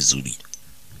nimekuangalia vizuri.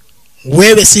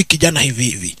 Wewe si kijana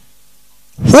hivi.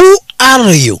 Who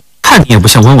are you?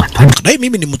 Dai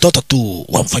mimi ni mtoto tu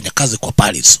wa mfanyakazi kwa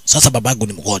Paris. Sasa babangu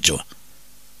ni mgonjwa.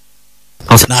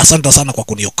 Na asante sana kwa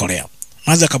kuniokolea.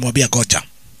 Manzi akamwambia goja.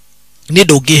 Ni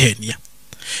dogehenia.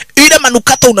 Ile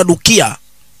manukato unanukia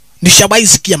nishawahi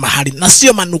sikia mahali, na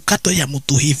sio manukato ya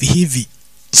mtu hivi.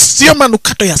 Sio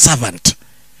manukato ya servant.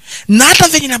 Na hata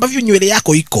venye ambavyo nywele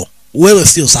yako iko, wewe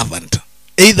sio servant.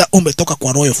 Either umetoka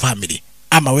kwa royal family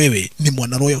ama wewe ni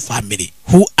mwana royal family.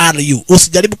 Who are you?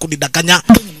 Usijaribu kunidanganya.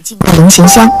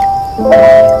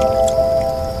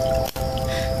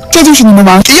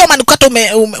 Hiyo manukato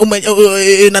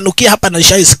unanukia hapa na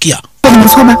nishaisikia.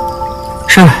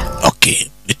 Okay,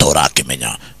 nitora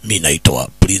Kenya. Mimi naitwa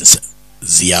Prince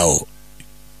Ziao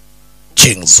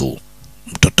Chengzu,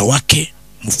 mtoto wake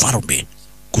mfalme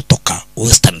kutoka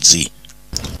Western Z.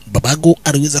 Babangu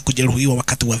aliweza kujeruhiwa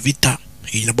wakati wa vita.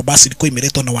 Ile babasi ilikuwa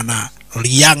imeletwa na wana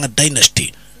Liang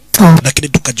Dynasty. Lakini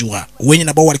tukajua wenye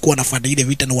na bao walikuwa wanafanya ile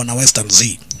vita na wana Western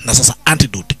Z. Na sasa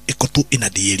antidote iko tu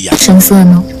inadielia.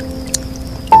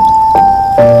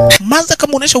 Manza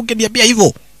kama unaisha ungeniambia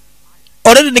hivyo.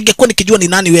 already ningekuwa nikijua ni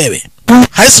nani wewe.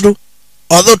 Haisru,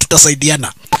 although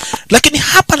tutasaidiana. Lakini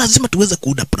hapa lazima tuweze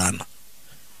kuunda plan.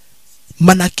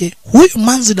 Manake huyu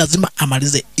manzi lazima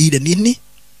amalize ile nini?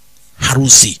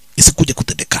 Harusi isikuje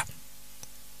kutendeka.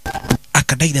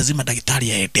 Akadai lazima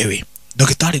daktari aendewe.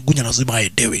 Daktari Gunya lazima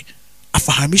aendewe.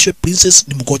 Afahamishwe princess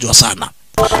ni mgonjwa sana.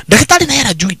 Daktari naye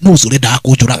anajui nusu reda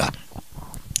akujuraga.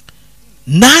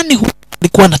 Nani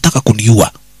alikuwa anataka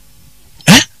kuniua?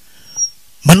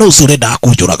 Manusu reda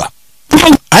akujuraga.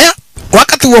 Aya,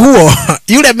 wakati huo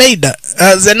yule maid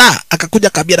Zena akakuja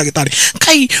kabia daktari.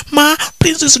 Kai, ma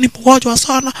princess ni mgonjwa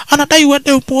sana. Anadai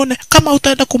uende umuone. Kama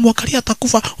utaenda kumwangalia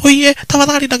atakufa. Oye,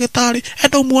 tafadhali daktari,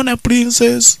 enda umuone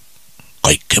princess.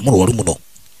 Kai, kemuru wali muno.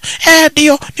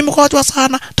 Ndio, ni mgonjwa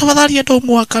sana. Tafadhali enda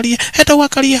umuangalie. Enda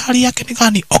uangalie hali yake ni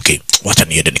gani. Okay, wacha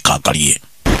niende nikaangalie.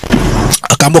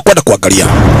 Akaamua kwenda kuangalia.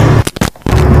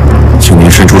 请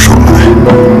您伸出手来，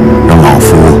让老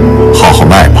夫号号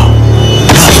脉吧。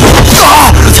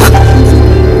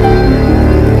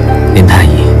林太医，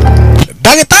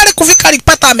 Daktari kufika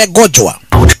alipata amegonjwa.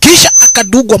 Kisha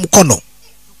akadugwa mkono.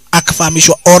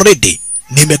 Akafahamishwa already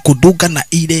nimekuduga na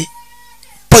ile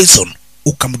poison.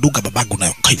 Ukamduga babangu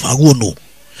nayo. Kaifaguo no.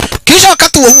 Kisha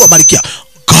wakati huo Malikia.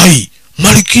 Kai,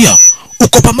 Malikia,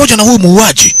 uko pamoja na huyu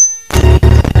muuaji.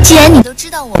 既然你都知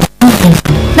道我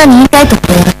那你应该懂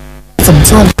得怎么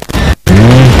做了。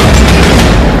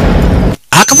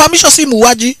 Akafahamishwa si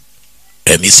muuaji.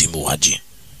 Mimi si muuaji.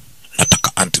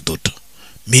 Nataka antidote.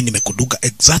 Mimi nimekuduga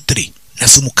exactly na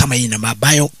sumu kama hii na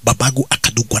mabayo babagu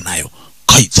akadugwa nayo.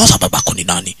 Kai, sasa babako ni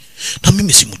nani? Na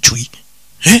mimi simjui.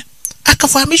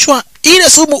 Akafahamishwa ile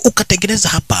sumu ukatengeneza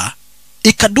hapa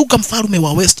ikaduga mfalme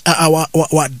wa West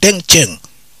wa Deng Cheng.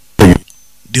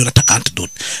 Ndio nataka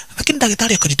antidote. Lakini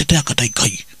daktari akajitetea akadai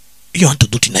kai. Hiyo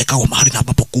antidote inaikawa mahali na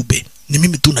ambapo kube. Ni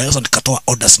mimi tu naweza nikatoa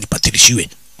orders nipatilishiwe.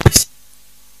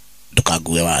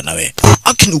 Ndukague wana we.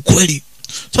 Lakini ukweli.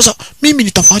 Sasa mimi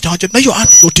nitafanya aje na hiyo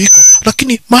antidote iko.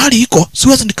 Lakini mahali iko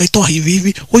siwezi nikaitoa hivi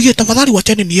hivi. Oye tafadhali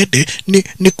wacheni niende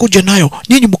nikuje nayo.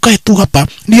 Nyinyi mkae tu hapa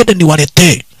niende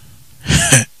niwaletee.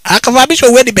 Akafahamishwa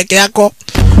uende peke yako.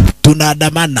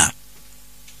 Tunaandamana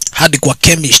hadi kwa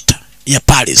chemist ya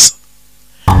Paris.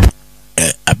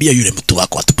 Abia yule mtu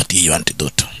wako atupatie hiyo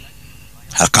antidote.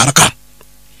 Haraka haraka.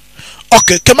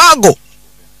 Okay, Kemango.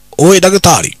 Oye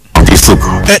daktari.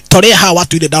 Tolea hawa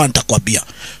watu ile dawa nitakwambia.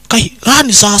 Kai,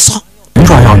 gani sasa?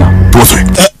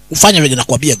 Ufanye vile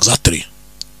nakwambia exactly.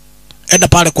 Enda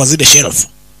pale kwa zile shelf.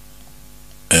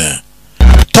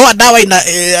 Toa dawa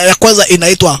ya kwanza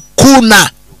inaitwa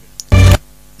kuna.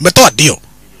 Umetoa ndio.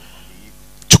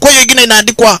 Chukua nyingine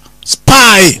inaandikwa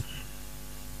spy.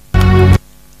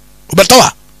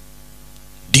 Umetoa?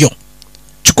 Ndio.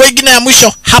 Chukua nyingine ya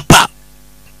mwisho hapa.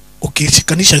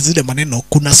 Ukishikanisha zile maneno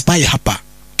kuna spy hapa.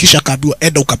 Kisha akaambiwa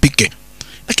enda ukapike.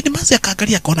 Lakini mazi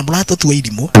akaangalia akaona mlato tu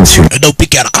elimu. Enda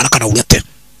upike haraka haraka na ulete.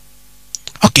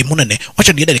 Okay, munene,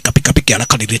 wacha niende nikapika pike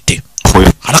haraka nilete.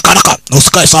 Haraka haraka na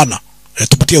usikae sana.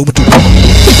 Tupatie mtu.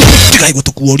 Tika hiyo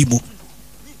tukuolimu.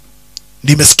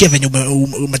 Nimesikia venye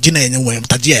majina yenye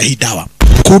umemtajia ya hii dawa.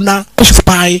 Kuna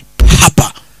spy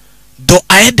hapa. Do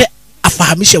aende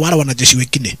afahamishe wale wanajeshi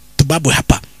wengine. Tubabwe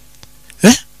hapa.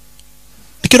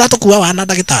 Nikiona hata kuwa wana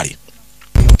daktari.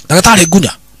 Daktari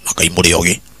Gunya makaimuri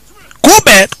oge.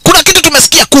 Kumbe kuna kitu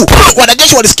tumesikia kuu.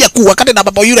 Wanajeshi walisikia kuu wakati na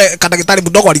baba yule daktari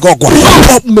mdogo aligogwa.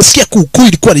 Mmesikia kuu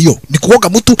ilikuwa hiyo. Ni kuoga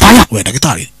mtu. Wewe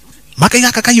daktari.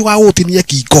 Maka kakai wao utinie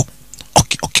kiko.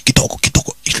 Okay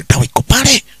kitoko. Ile dawa iko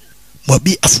pale.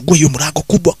 Mwabi afungue hiyo mlango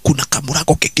kubwa, kuna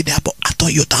kamlango kingine hapo,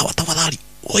 atoe hiyo dawa tafadhali.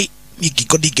 Oi, ni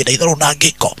kiko dige na idharo na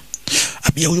ngeko.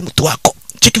 Abia huyu mtu wako.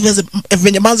 Cheki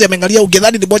venye manzi ameangalia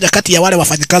ugedhani ni moja kati ya wale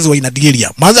wafanyikazi wa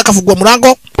Inadigeria. Manzi akafungua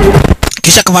mlango,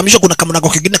 kisha akafahamishwa kuna kamlango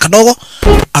kingine kadogo,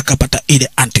 akapata ile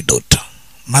antidote.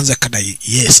 Manzi akadai,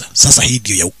 yes, sasa hii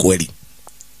ndio ya ukweli.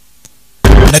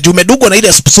 Na juu umedugwa na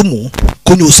ile sumu,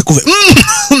 kunywa usikufe.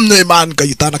 Man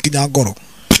kayitana kinyangoro.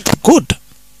 Good.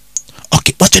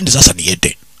 Okay, wacha ndi sasa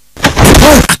niende.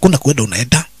 Hakuna kwenda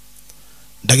unaenda.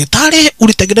 Daktari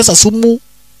ulitengeneza sumu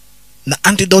na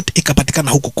antidote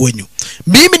ikapatikana huko kwenyu.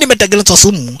 Mimi nimetengeneza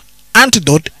sumu,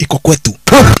 antidote iko kwetu.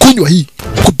 Kunywa hii,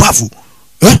 kubavu.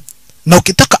 Na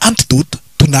ukitaka antidote,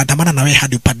 tunaandamana na wewe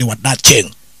hadi upande wa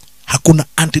Dacheng. Hakuna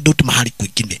antidote mahali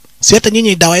kwingine. Si hata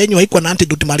nyinyi dawa yenu haikuwa na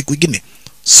antidote mahali kwingine.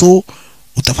 So,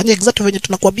 utafanya exactly venye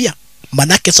tunakwambia.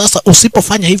 Manake sasa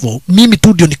usipofanya hivyo, mimi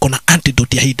tu ndio niko na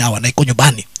antidote ya hii dawa na iko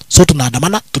nyumbani. So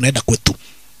tunaandamana, tunaenda kwetu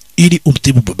ili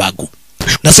umtibu babangu.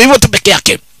 Na sio hivyo tu peke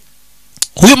yake.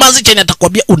 Huyu manzi chenye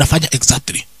atakwambia unafanya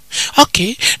exactly.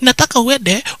 Okay, nataka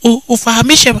uende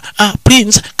ufahamishe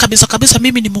Prince kabisa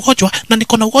mimi ni mgonjwa na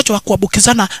niko na ugonjwa wa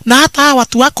kuambukizana, na hata hawa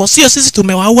watu wako sio sisi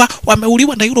tumewaua,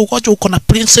 wameuliwa na yule ugonjwa uko na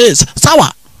Princess.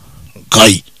 Sawa?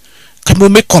 Kai. Kama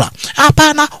umekora.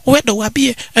 Hapana, uende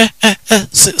uambie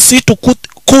si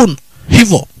tukun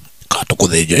hivyo. Kato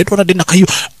kutheja. Eto na dina kahiyo.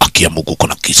 Akia Mungu uko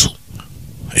na kisu.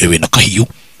 Ewe na kahiyo.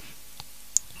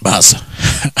 Basa.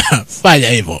 Fanya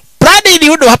hivyo. Plani ni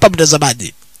uno hapa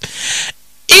mtazamaji.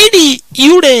 Ili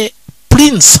yule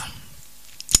Prince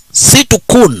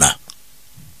Situkun,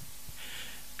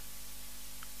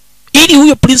 ili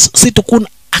huyo Prince Situkun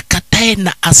akatae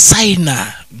na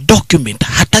asaina document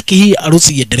hataki hii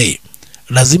harusi iendelee,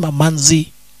 lazima manzi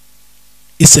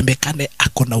isemekane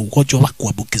ako na ugonjwa wa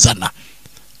kuambukizana,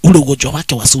 ule ugonjwa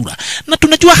wake wa sura, na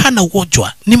tunajua hana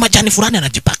ugonjwa, ni majani fulani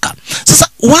anajipaka. Sasa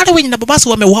wale wenye na babasi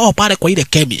wameuawa pale kwa ile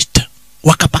chemist,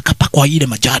 wakapaka kwa ile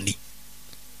majani,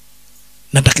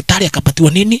 na daktari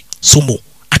akapatiwa nini? Sumu.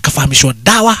 Akafahamishwa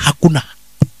dawa hakuna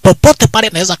popote pale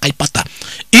anaweza kaipata,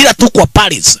 ila tu kwa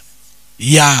Paris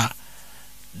ya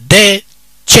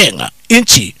Decheng,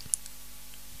 inchi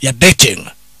ya Decheng.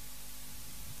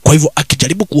 Kwa hivyo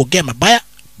akijaribu kuongea mabaya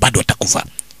bado atakufa.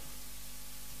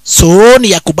 So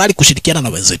ni yakubali kushirikiana na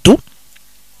wenzetu.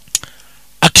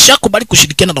 Akishakubali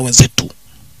kushirikiana na wenzetu,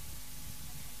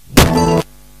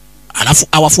 alafu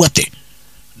awafuate,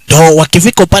 ndo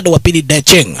wakifika upande wa pili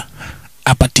Decheng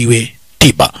apatiwe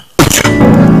tiba.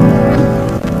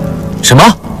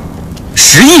 Sema?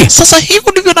 10 亿. Sasa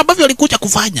hivyo ndivyo ambavyo alikuja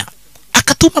kufanya.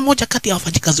 Akatuma moja kati ya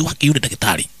wafanyikazi wake yule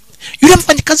daktari. Yule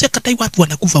mfanyikazi akatai watu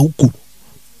wanakufa huku.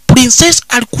 Princess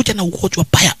alikuja na ugonjwa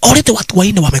baya. Already watu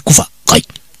 4 wamekufa. Kai.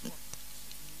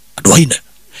 Watu 4.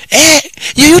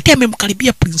 Yeyote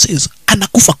amemkaribia Princess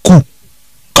anakufa ku.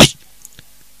 Kai.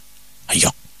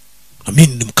 Ayo. Na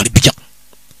mimi nimkaribia.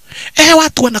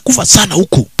 Watu wanakufa sana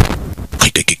huku.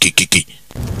 Kai.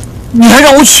 你还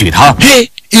让我娶她？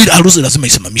 Hii harusi lazima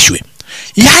isimamishwe.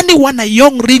 Yani wana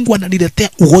Young Ring wananiletea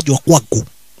ugonjwa kwangu.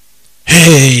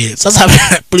 Sasa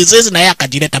Princess na yeye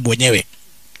akajileta mwenyewe.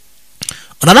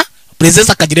 Unaona? Princess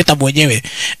akajileta mwenyewe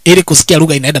ili kusikia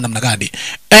lugha inaenda namna gani.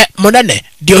 Monane,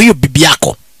 ndio hiyo bibi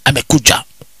yako amekuja.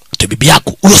 Tu bibi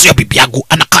yako, huyo sio bibi yangu,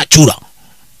 anakaa chura.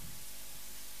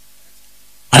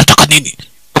 Anataka nini?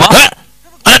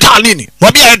 Anataka nini?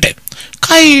 Mwambie aende.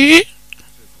 Kai.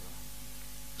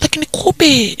 Lakini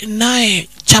kumbe naye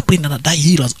Chaplin anadai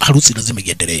hii harusi lazima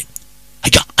iendelee.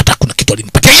 Haya, hata kuna kitu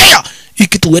alinipatia yeye. Hii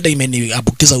kitu huenda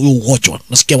imeniambukiza huyo ugonjwa.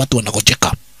 Nasikia watu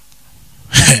wanagojeka.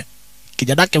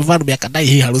 Kijana yake mfalme akadai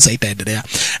hii harusi haitaendelea,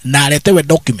 na aletewe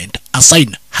document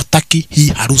assign hataki hii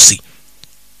harusi.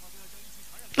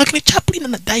 Lakini Chaplin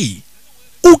anadai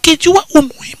ukijua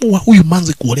umuhimu wa huyu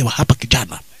manzi kuolewa hapa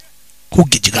kijana,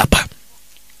 hungejigapa.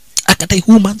 Akadai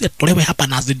huyu manzi atolewe hapa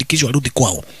na azindikishwe arudi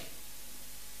kwao.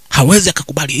 Hawezi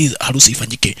akakubali hii harusi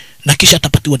ifanyike, na kisha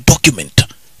atapatiwa document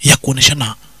ya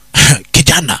kuoneshana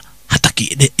kijana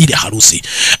hataki ile harusi.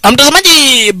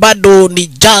 Mtazamaji, bado ni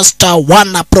just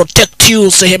wanna protect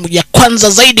you sehemu ya kwanza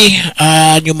zaidi.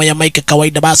 Nyuma ya mic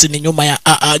kawaida basi ni nyuma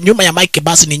ya mic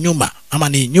basi ni nyuma, ama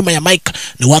ni nyuma ya mic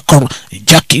ni wako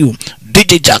Jack you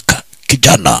DJ Jack,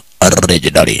 kijana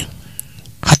legendary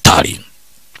hatari.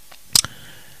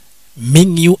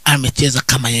 Mingyu amecheza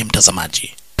kama yeye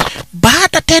mtazamaji.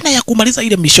 Baada tena ya kumaliza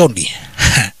ile mishoni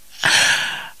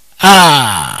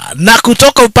na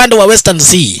kutoka upande wa Western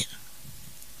Sea,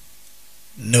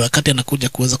 ni wakati anakuja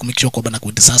kuweza kumikishwa kwa bana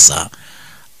kuti. Sasa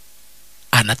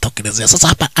anatokelezea sasa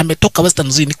hapa, ametoka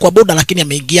Western Sea, ni kwa boda lakini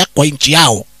ameingia kwa nchi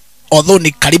yao, although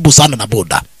ni karibu sana na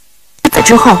boda.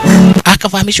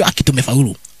 Akafahamishwa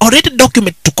akitumefaulu already,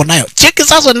 document tuko nayo. Cheki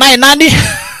sasa naye nani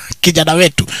kijana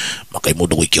wetu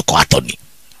Makaimudu wiki kwa Anthony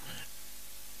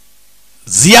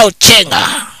Ziao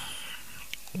Chenga.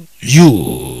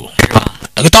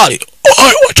 Daktari,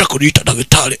 wacha kuniita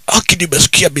daktari. Haki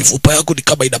nimesikia mifupa yangu ni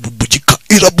kama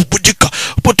inabubujika.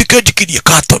 Potikeji kini ya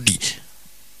Anthony.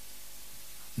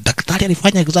 Daktari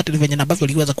alifanya exactly venye ambavyo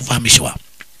aliweza kufahamishwa.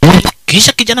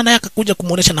 Kisha kijana naye akakuja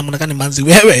kumuonesha namna gani manzi,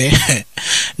 wewe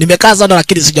nimekaa sana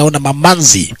lakini sijaona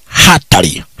mamanzi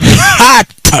hatari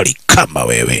kama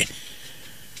wewe.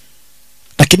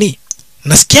 Lakini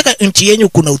nasikia nchi yenu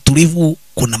kuna utulivu,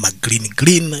 kuna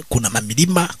green, kuna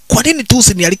mamilima. Kwa nini tu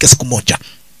usinialike siku moja?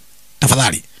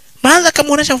 Tafadhali. Maanza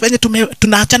kamuonesha venye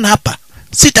tunaachana hapa.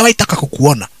 Sitawahi taka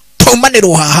kukuona. Tumane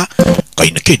roha.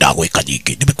 Kaina kidago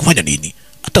ikajiki. Nimekufanya nini?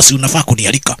 Hata si unafaa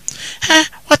kunialika.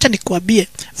 Wacha nikuambie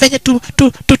venye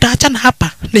tutaachana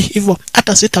hapa ni hivyo.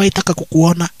 Hata sitawahi taka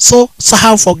kukuona. So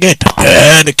sahau, forget.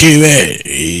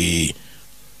 Nikiwe.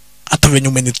 Hata venye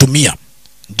umenitumia.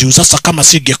 Juu sasa kama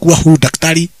singekuwa huyu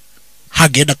daktari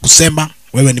hageenda kusema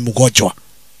wewe ni mgonjwa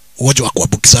wa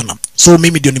kuambukizana, so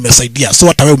mimi ndio nimesaidia, so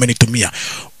hata wewe umenitumia.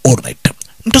 Alright,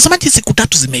 mtazamaji, siku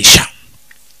 3 zimeisha.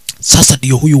 Sasa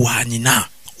ndio huyu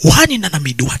Wanyina na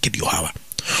midi wake ndio hawa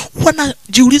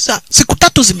wanajiuliza, siku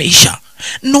 3 zimeisha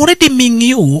na already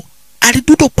Mingyu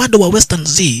aliduda upande wa Western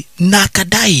Z na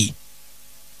akadai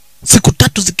siku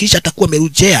 3 zikiisha atakuwa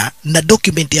amerejea na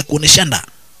document ya kuoneshana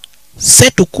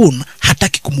Seto Kun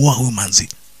hataki kumuoa huyu manzi.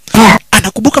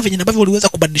 Anakumbuka venye ambavyo waliweza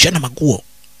kubadilishana maguo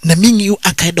na Mingyu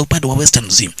akaenda upande wa Western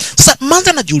Z. Sasa manzi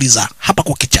anajiuliza hapa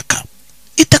kwa kichaka,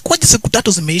 itakuwaje siku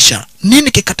 3 zimeisha,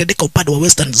 nini kikatendeka upande wa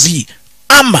Western Z?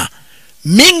 Ama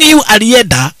Mingyu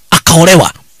alienda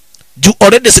akaolewa juu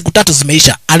already siku 3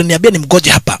 zimeisha, aliniambia ni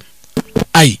mgoje hapa.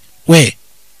 Ai we,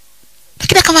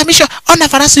 lakini akafahamisha ona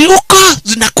farasi huko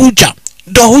zinakuja,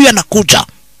 ndo huyu anakuja.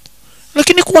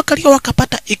 Lakini kuangalia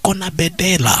wakapata iko na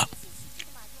bedela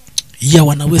ya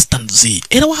wana Western Z.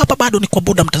 Elewa hapa bado ni kwa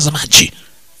buda mtazamaji.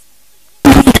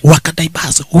 Wakadai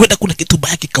basi huenda kuna kitu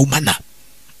baya kikaumana,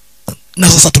 na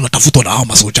sasa tunatafutwa na hao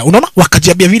masoja. Unaona,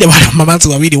 wakajiambia vile wale mamanzi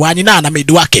wawili Wanyina na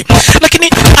maid wake. Lakini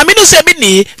amini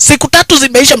usiamini, siku 3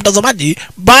 zimeisha mtazamaji,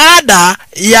 baada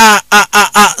ya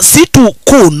Seto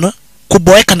Kun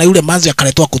kuboeka na yule manzi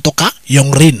akaletwa kutoka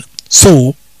Yongrin.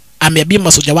 So ameambia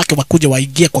masoja wake wakuja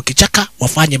waingie kwa kichaka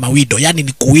wafanye mawido, yani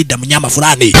ni kuwida mnyama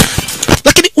fulani.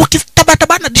 Lakini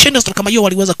wakitabatabana disheni kama hiyo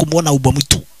waliweza kumuona ubwa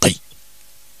mwitu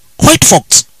White Fox.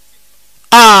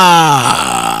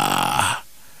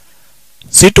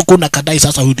 Seto Kun kadai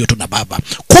sasa huyu ndio tuna baba.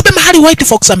 Kumbe mahali White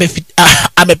Fox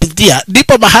amepitia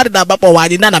ndipo mahali na ambapo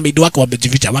Wanyina na midi wake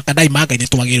wamejificha. Wakadai maga ile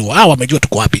tuwagirwa. Wamejua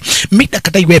tuko wapi. Midi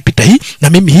kadai wewe pita hii na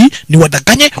mimi hii ni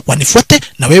wadanganye wanifuate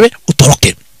na wewe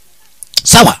utoroke.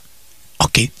 Sawa?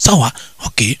 Okay, sawa.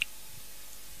 Okay.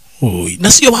 Oi,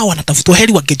 na sio wao wanatafutwa,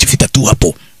 heri wangejificha tu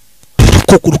hapo.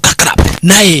 Kukuruka crap.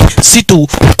 Naye Seto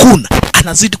Kun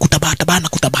anazidi kutabatabana.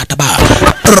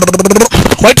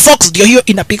 White Fox ndio hiyo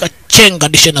inapiga chenga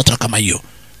dishena kama hiyo.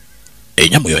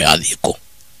 Nyamu yo ya dhiko.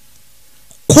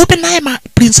 Kumbe naye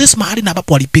princess mahali na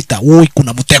ambapo alipita, woi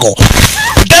kuna mtego.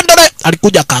 Dendere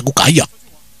alikuja akaanguka hiyo.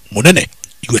 Munene,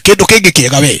 iwe kitu kingi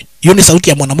kiega we. Hiyo ni sauti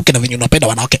ya mwanamke na venye unapenda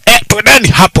wanawake. Twendeni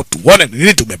hapo tuone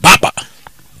nini tumebaba.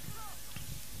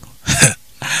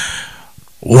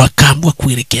 Wakaamua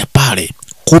kuelekea pale.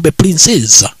 Kumbe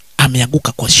princess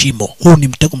ameanguka kwa shimo. Huu ni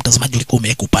mtego mtazamaji, ulikuwa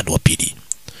umeweka upande wa pili.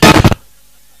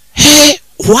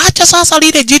 Wacha sasa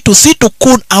lile jitu Seto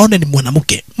Kun aone ni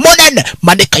mwanamke. Monene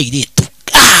maneka ilitu.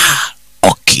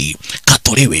 Okay,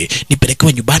 katolewe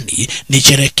nipelekewe nyumbani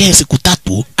nisherekee siku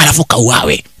 3 alafu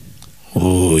kauawe.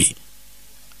 Oi.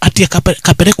 Ati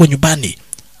kapelekwe nyumbani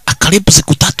akaribu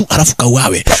siku 3 alafu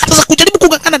kauawe. Sasa kujaribu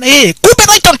kugangana na yeye. Kumbe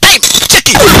right on time.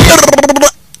 Cheki.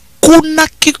 Kuna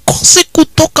kikosi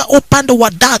kutoka upande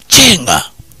wa Dachenga.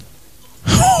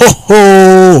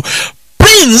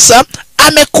 Prince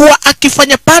amekuwa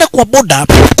akifanya pale kwa boda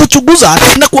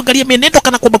kuchunguza na kuangalia mienendo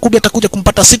kana kwamba kumbe atakuja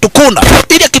kumpata Seto Kun,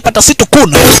 ili akipata Seto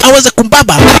Kun aweze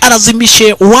kumbaba,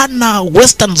 alazimishe wana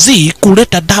Western Z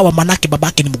kuleta dawa, manake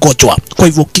babake ni mgonjwa. Kwa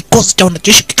hivyo kikosi cha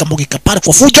wanajeshi kikamwagika pale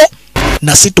kwa fujo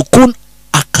na Seto Kun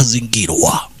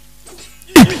akazingirwa.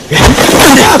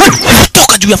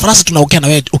 Toka juu ya farasi, tunaongea na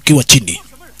wewe ukiwa chini.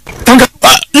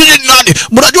 Nani?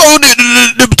 Mnajua huyu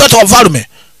ni mtoto wa mfalme?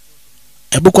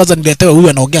 Hebu kwanza niletewe huyu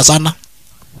anaongea sana.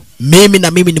 Mimi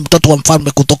ni mtoto wa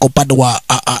mfalme kutoka upande wa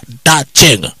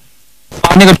Dachenga.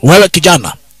 Wewe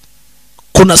kijana,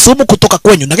 kuna sumu kutoka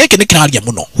kwenyu na kile ni hali ya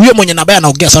mno. Huyo mwenye nabaya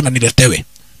anaongea sana niletewe.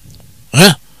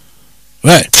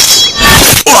 Wewe.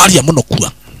 Hali ya mno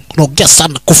kuwa. Unaongea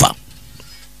sana kufa.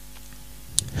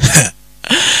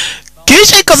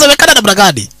 Kisha ikasemekana na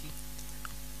bragadi.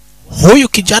 Huyu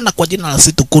kijana kwa jina la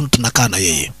Seto Kun tunakaa na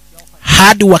yeye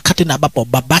hadi wakati na ambapo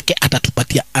babake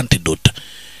atatupatia antidote.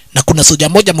 Na kuna soja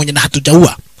moja mwenye na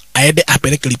hatujaua aende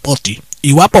apeleke ripoti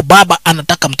iwapo baba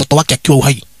anataka mtoto wake akiwa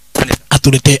uhai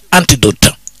atuletee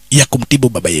antidote ya kumtibu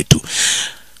baba yetu.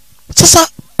 Sasa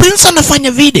Prince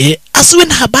anafanya vile asiwe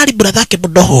na habari brother yake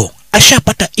mdogo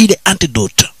ashapata ile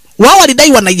antidote. Wao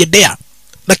walidai wanaiendea,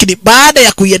 lakini baada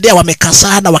ya kuiendea wamekaa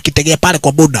sana wakitegea pale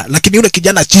kwa boda, lakini yule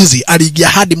kijana chizi aliingia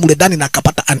hadi mule ndani na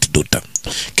akapata antidote.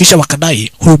 Kisha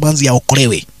wakadai huyu manzi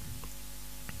aokolewe.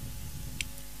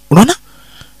 Unaona?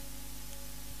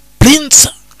 Prince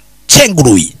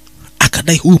Chengurui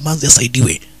akadai huyu manzi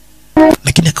asaidiwe,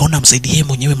 lakini akaona amsaidie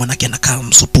mwenyewe manake anakaa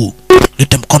msupu.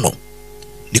 Lete mkono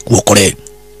nikuokolee.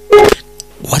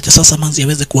 Wacha sasa manzi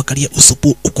aweze kuangalia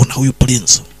usupu uko na huyu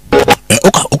Prince.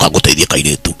 Ukagutaidia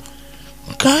kailetu.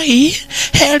 Kai,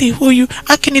 heri huyu,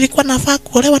 aki nilikuwa nafaa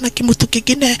kuolewa na kimutu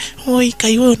kingine. Oi,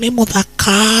 Kai huyu ni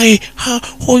mudhakai.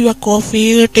 Huyu ako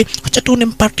fiti. Acha tu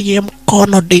nimpatie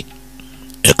mkono di.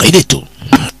 Kai tu.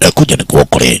 Kuja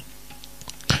nikuokole.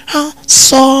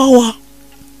 Sawa.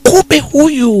 Kumbe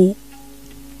huyu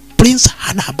Prince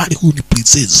hana habari huyu ni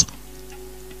princess.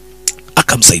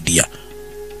 Akamsaidia.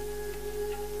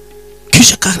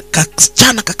 Kisha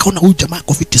kasichana kakaona huyu jamaa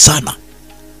ako fiti sana.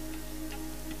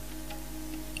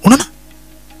 Unaona?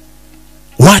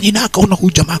 Wanyina akaona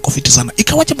huyu jamaa ako fiti sana.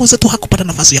 Ikawaje mwenzetu hakupata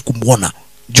nafasi ya kumuona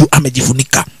juu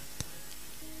amejifunika.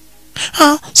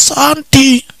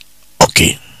 Santi.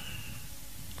 Okay.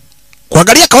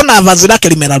 Kuangalia kaona vazi lake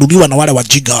limeraruliwa na wale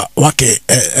wajiga wake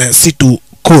situ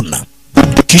kuna.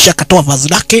 Kisha akatoa vazi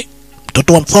lake,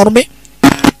 mtoto wa mfalme,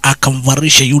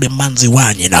 akamvarisha yule manzi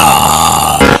Wanyina.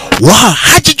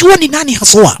 Hajijua ni nani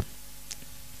haswa.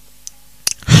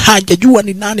 Hajajua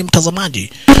ni nani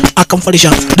mtazamaji.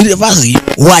 Akamvalisha lile vazi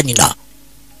Wanyina.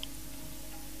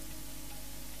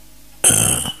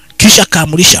 Kisha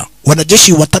akaamrisha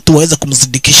wanajeshi watatu waweze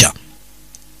kumzindikisha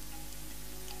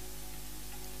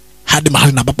hadi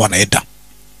mahali na ambapo anaenda.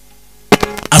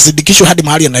 Asindikishwe hadi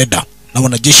mahali anaenda na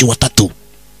wanajeshi watatu.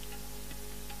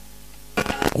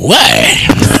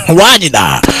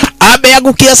 Wanyina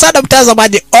ameangukia sana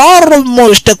mtazamaji,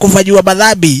 almost kufanyiwa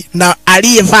madhambi na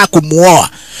aliyevaa kumuoa.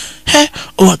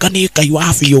 Wakani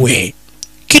kaiwafi yowe.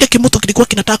 Kile kimutu kilikuwa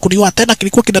kinataka kuniua, tena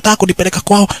kilikuwa kinataka kunipeleka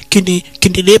kwao,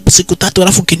 kinilebu siku 3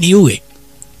 alafu kiniue.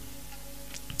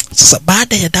 Sasa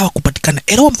baada ya dawa kupatikana,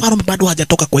 elewa mfalme bado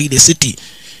hajatoka kwa ile city.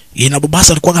 Yena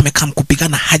Bobasa alikuwa amekaa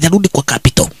kupigana, hajarudi kwa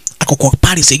capital. Ako kwa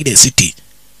Paris ile city.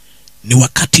 Ni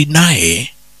wakati naye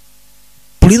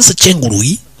Prince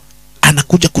Chengurui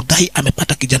anakuja kudai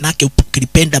amepata kijana yake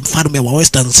kilipenda mfalme wa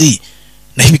Western Sea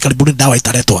na hivi karibuni dawa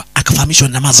italetwa. Akafahamishwa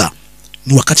na maza,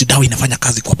 ni wakati dawa inafanya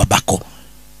kazi kwa babako.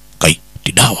 Kai,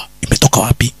 di dawa imetoka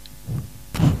wapi?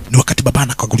 Ni wakati baba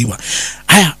anakaguliwa.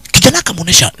 Haya, kijana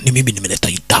akamuonesha, ni mimi nimeleta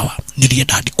hii dawa.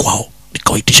 Nilienda hadi kwao,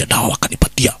 nikawaitisha dawa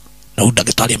wakanipatia. Na huyu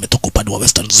daktari ametoka upande wa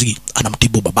Western Sea,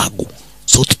 anamtibu babangu.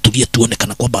 So tutulie tuone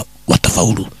kana kwamba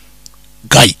watafaulu.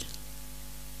 Gai.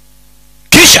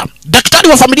 Kisha daktari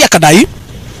wa familia kadai,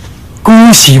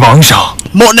 Gushi Wangsha,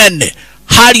 monene,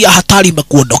 hali ya hatari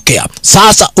imekuondokea.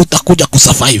 Sasa utakuja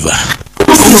kusurvive.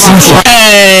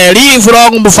 Leave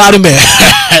long mfalme.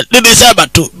 Nilisema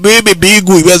tu mimi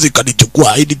bingu iwezi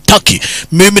kanichukua. Initaki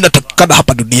mimi natakikana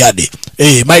hapa duniani.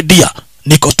 My dear,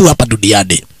 niko tu hapa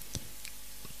duniani.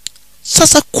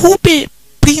 Sasa kumbe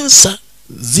Prince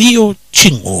Zio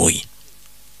Chingoi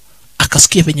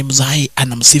akasikia venye mzai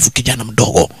anamsifu kijana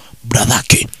mdogo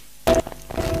bradhake.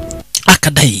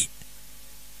 Akadai,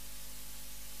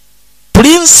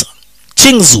 Prince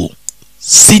Chingzu,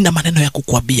 sina maneno ya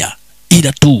kukuambia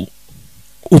ila tu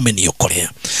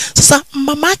umeniokolea. Sasa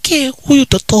mamake huyu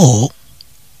toto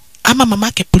ama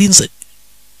mamake Prince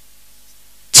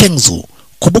Chengzu,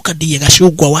 kumbuka ndiye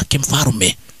gashugwa wake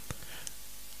mfalme,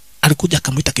 alikuja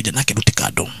akamuita kijana yake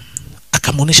Lutikado.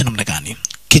 Akamuonesha namna gani,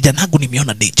 kijanagu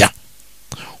nimeona deja.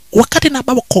 Wakati na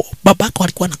babako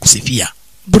alikuwa anakusifia,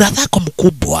 bradhako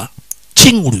mkubwa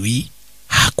Chingurui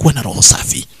hakuwa na roho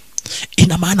safi.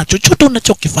 Ina maana chochote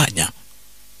unachokifanya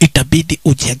itabidi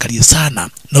ujiangalie sana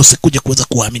na usikuje kuweza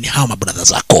kuamini hao mabradha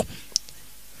zako.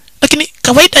 Lakini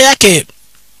kawaida yake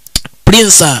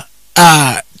Prince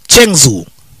Chengzu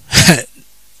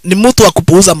ni mtu wa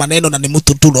kupuuza maneno na ni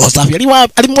mtu tu roho safi.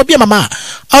 Alimwambia mama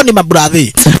au ni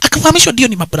mabradhi. Akafahamishwa ndio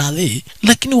ni mabradhi,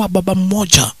 lakini wa baba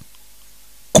mmoja.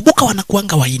 Kumbuka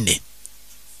wanakuanga 4.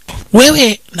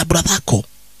 Wewe na bradhako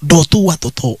ndo tu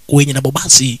watoto wenye na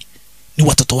Bobasi ni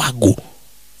watoto wangu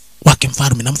wake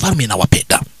mfalme na mfalme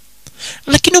anawapenda.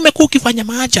 Lakini umekuwa ukifanya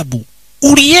maajabu.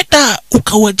 Ulienda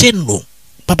ukawa jeno,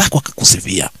 babako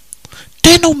akakusifia.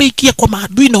 Tena umeikia kwa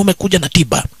maadui na umekuja na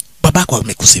tiba, babako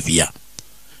amekusifia.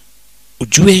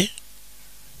 Ujue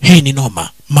hii ni noma.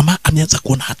 Mama ameanza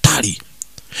kuona hatari.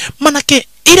 Manake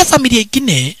ile familia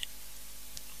ingine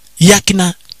ya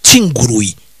kina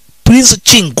Chingurui, Prince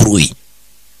Chingurui,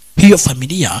 hiyo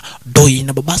familia doi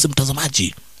na Bobasi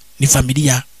mtazamaji, ni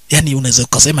familia, yani unaweza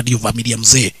kusema ndio familia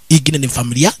mzee. Ingine ni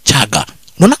familia chaga.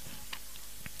 Unaona?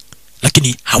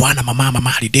 Lakini hawana mama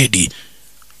halidedi.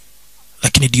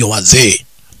 Lakini ndio wazee.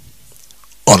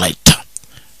 Alright.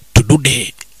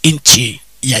 Tudude inchi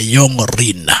ya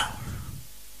Yongrina.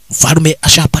 Mfalme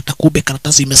ashapata kube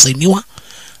karatasi imesainiwa.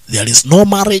 There is no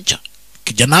marriage.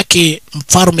 Kijanake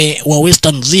mfalme wa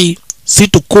Western Sea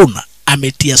Situ Kuna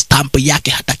ametia stamp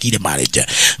yake hata kile marriage.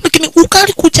 Lakini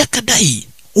ukali kuja kadai,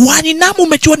 Wanyinamu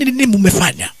umejua ni nini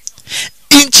umefanya?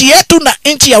 Inchi yetu na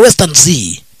inchi ya Western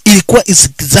Sea ilikuwa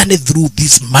isikizane through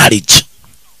this marriage.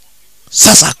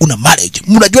 Sasa hakuna marriage.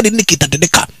 Mnajua nini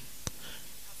kitatendeka?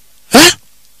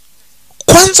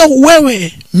 Kwanza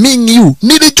wewe Mingyu,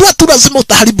 nilijua tu lazima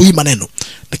utaharibu hii maneno.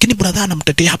 Lakini brother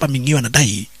anamtetea hapa Mingyu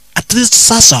anadai at least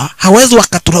sasa hawezi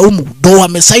wakatulaumu do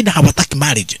wamesaini hawataki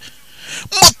marriage.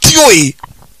 Mutioi.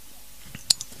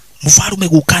 Mfarume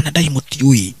Guka anadai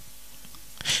mutioi.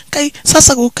 Kai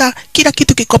sasa Guka kila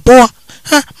kitu kiko poa.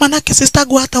 Manake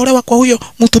sistagu hata olewa kwa huyo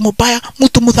mtu mbaya,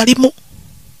 mtu mdhalimu.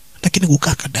 Lakini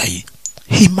Guka kadai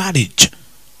hii marriage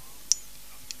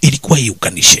ilikuwa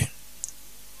iukanishe.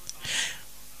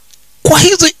 Kwa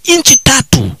hizo inchi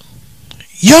tatu,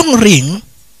 Yongring,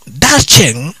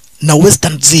 Dacheng na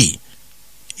Western Z,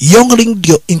 Yongring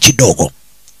ndio inchi dogo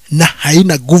na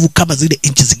haina nguvu kama zile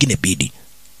inchi zingine bidi.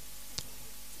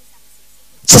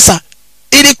 Sasa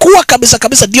ilikuwa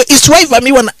kabisa ndio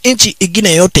isiwaivamiwa na inchi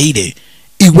ingine yote ile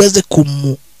iweze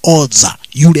kumuoza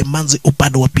yule manzi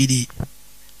upande wa pili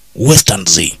Western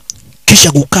Z.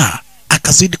 Kisha Guka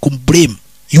akazidi kumblame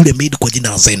yule maid kwa jina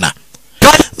la Zena.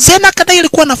 Zena kadai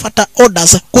ilikuwa nafuata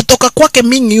orders kutoka kwake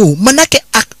Mingyu, manake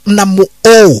na muo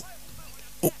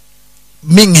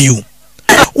Mingyu.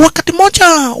 Wakati moja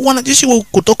wanajeshi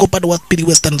kutoka upande wa pili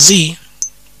Western Z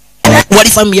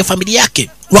walifamia familia yake,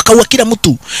 wakaua kila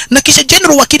mtu, na kisha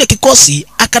general wa kile kikosi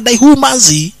akadai huyu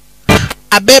manzi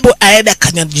abebo aende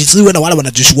akanyajiziwe na wale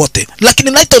wanajeshi wote.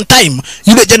 Lakini night on time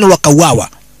yule general akauawa.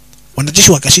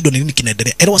 Wanajeshi wakashindwa nini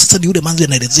kinaendelea. Elewa sasa ni yule manzi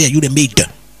anaelezea yule maid.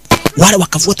 Wale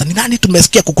wakafuata ni nani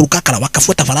tumesikia kukurukakara,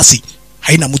 wakafuata farasi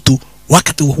haina mtu.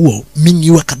 Wakati huo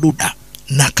Mingyu akaduda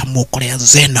na akamuokolea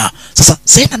Zena. Sasa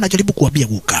Zena anajaribu kuambia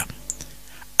Guka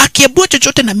akiabua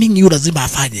chochote na Mingyu lazima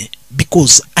afanye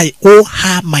because I owe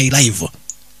her my life.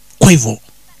 Kwa hivyo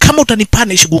kama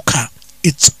utanipanish Guka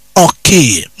it's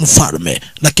okay mfalme,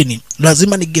 lakini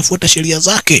lazima nigefuata sheria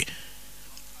zake.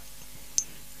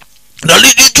 Na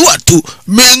nilijua tu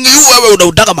Mingyu wewe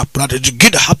unautaka maplani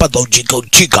jingine hapa za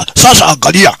ujinga. Sasa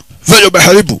angalia vile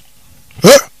umeharibu.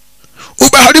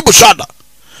 Umeharibu sana.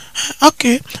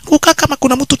 Okay, Guka kama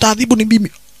kuna mtu taadhibu ni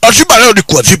mimi. Lazima leo ni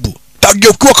kuadhibu. Tangia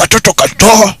ukiwa katoto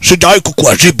katoa sijawahi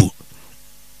kukuadhibu.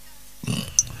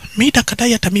 Mida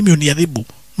kadai hata mimi uniadhibu.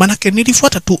 Manake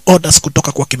nilifuata tu orders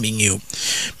kutoka kwake Mingyu.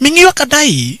 Mingyu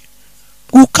akadai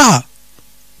Guka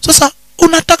sasa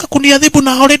unataka kuniadhibu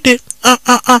na already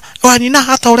wanina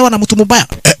hata olewa na mtu mbaya.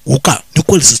 Guka ni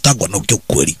kweli sistangu anaongea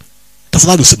ukweli.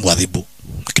 Tafadhali usimuadhibu.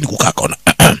 Lakini Guka akaona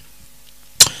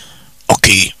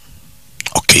okay.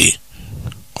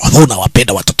 Although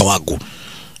nawapenda watoto wangu.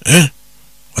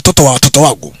 Watoto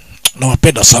wangu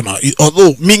nawapenda sana.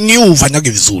 Although Mingyu ufanyage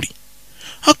vizuri.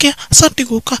 Okay, asante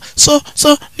Guka. So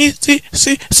ni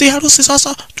si harusi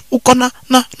sasa uko na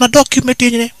document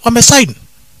yenye wamesign.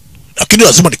 Lakini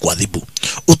lazima nikuadhibu.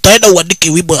 Utaenda uandike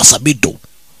wimbo ya Sabido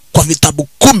kwa vitabu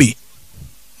 10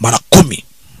 mara 10.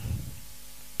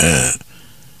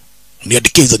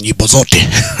 Niandike hizo nyimbo zote.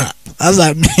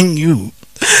 Sasa Mingyu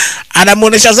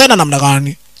anamuonesha Zena namna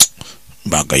gani?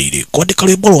 Mbaga ile kuandika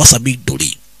wimbo wa Sabido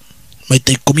li.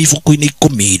 Maita 10 fukuini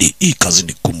 10 hii kazi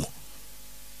ni kumu.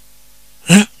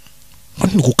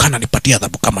 Kwani Gukana nipatia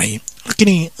adhabu kama hii?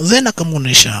 Lakini Zena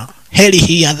kamuonesha heri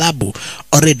hii adhabu.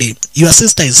 Already your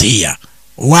sister is here.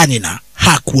 Wanyina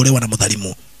hakuolewa na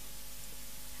mdhalimu.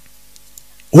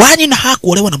 Wanyina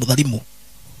hakuolewa na mdhalimu.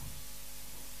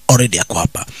 Already ako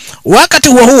hapa. Wakati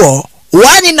huo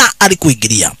Wanyina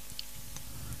alikuingilia.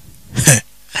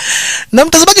 Na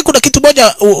mtazamaji, kuna kitu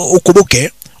moja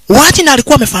ukumbuke. Wanyina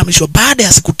alikuwa amefahamishwa baada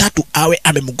ya siku 3 awe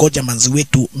amemgoja manzi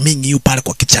wetu Mingyu pale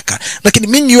kwa kichaka. Lakini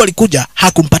Mingyu alikuja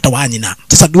hakumpata Wanyina.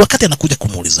 Sasa ni wakati anakuja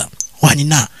kumuuliza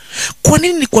Wanyina, kwa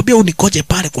nini nikuambia unikoje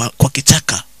pale kwa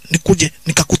kichaka? Nikuje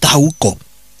nikakuta hauko.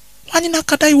 Wanyina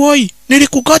akadai woi,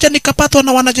 nilikugoja nikapatwa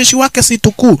na wanajeshi wake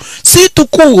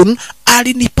Situkun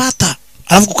alinipata.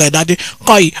 Alafu kukaendaje?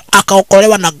 Kai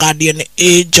akaokolewa na guardian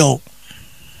angel.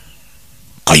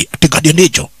 Kai ati guardian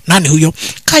angel? Nani huyo?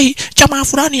 Kai jamaa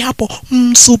fulani hapo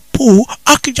msupu,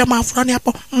 jamaa fulani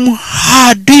hapo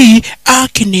mhadi,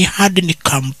 ni hadi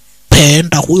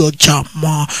nikampenda huyo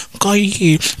jamaa. Kai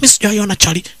mimi sijaiona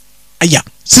chali. Aya,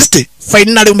 sister,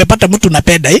 finally umepata mtu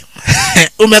unapenda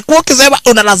umekuwa ukisema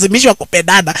unalazimishwa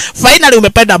kupendana. Finally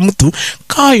umependa mtu.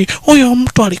 Kai huyo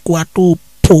mtu alikuwa tu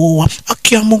poa.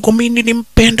 Akia Mungu mimi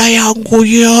nilimpenda yangu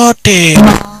yote.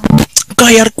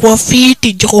 Kai alikuwa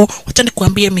fiti jo. Wacha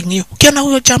nikwambie Mingyu. Ukiona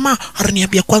huyo jamaa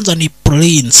aliniambia kwanza ni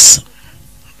prince.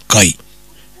 Kai.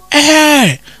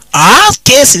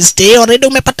 Kesi stay already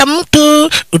umepata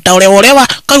mtu. Utaolewa.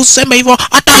 Kai useme hivyo.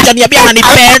 Hata hajaniambia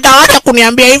ananipenda. Hata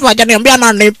kuniambia hivyo hajaniambia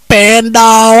ananipenda.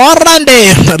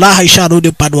 Warande. La haisharudi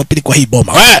upande wa pili kwa hii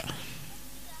boma.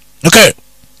 Okay,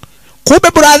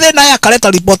 kumbe brother naye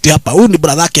akaleta ripoti hapa. Huyu ni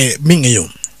brother yake Mingyu,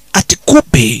 ati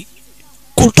kumbe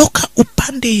kutoka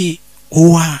upande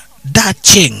wa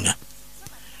Dacheng,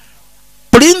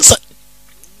 Prince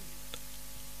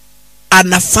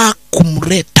anafaa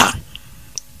kumleta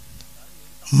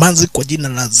manzi kwa jina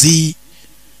la Ziyu.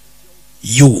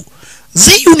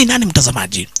 Ziyu ni nani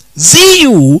mtazamaji?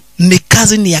 Ziyu ni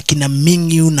cousin ya kina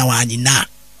Mingyu na Wanyina.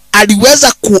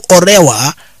 Aliweza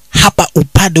kuolewa hapa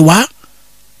upande wa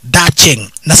Dacheng,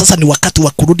 na sasa ni wakati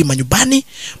wa kurudi manyumbani,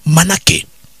 manake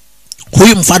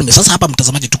huyu mfalme sasa hapa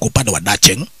mtazamaji, tuko upande wa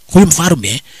Dacheng. Huyu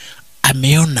mfalme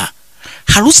ameona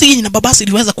harusi hii na babasi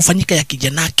iliweza kufanyika ya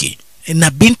kijanaki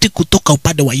na binti kutoka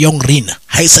upande wa Yongrin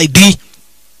haisaidii,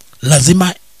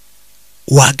 lazima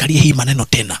waangalie hii maneno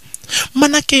tena,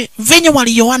 manake venye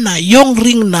walioana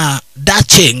Yongrin na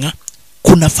Dacheng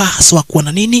kunafaa haswa kuwa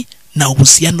na nini na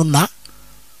uhusiano, na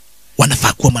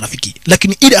wanafaa kuwa marafiki,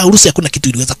 lakini ile harusi hakuna kitu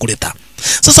iliweza kuleta.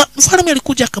 Sasa mfalme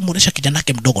alikuja akamuonesha kijana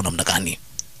yake mdogo namna gani.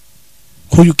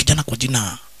 Huyu kijana kwa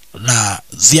jina la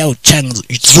Xiao Cheng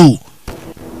Zu.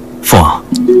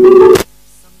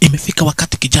 Imefika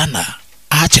wakati kijana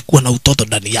aache kuwa na utoto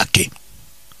ndani yake,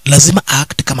 lazima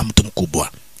aakti kama mtu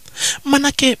mkubwa,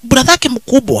 manake brother yake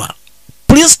mkubwa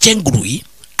Prince Chengrui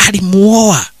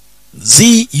alimuoa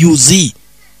Ziyuzi,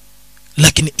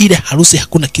 lakini ile harusi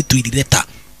hakuna kitu ilileta.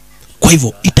 Kwa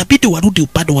hivyo itabidi warudi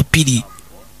upande wa pili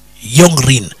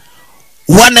Yongrin,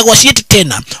 wanegotiate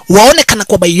tena, waone kana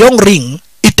kwamba Yongrin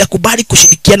itakubali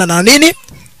kushirikiana na nini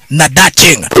na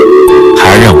Dacheng.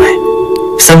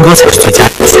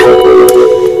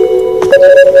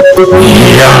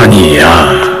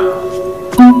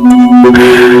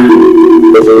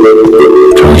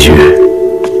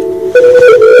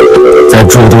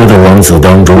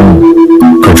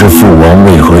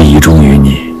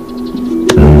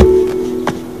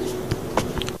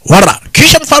 Wala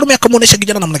kisha mfalme akamuonesha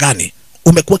kijana namna gani,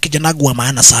 umekuwa kijanagu wa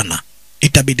maana sana,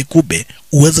 itabidi kube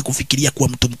uweze kufikiria kuwa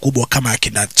mtu mkubwa kama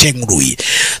akina Chengrui.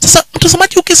 Sasa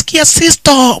mtazamaji, ukisikia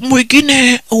sister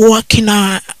mwingine wa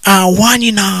kina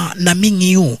Wani na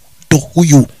Mingyu, ndo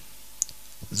huyu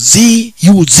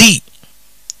Ziyuzi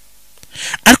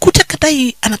alikuja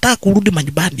kadai anataka kurudi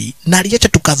manyumbani, na aliacha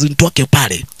tukazini wake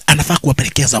pale, anafaa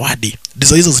kuwapelekea zawadi.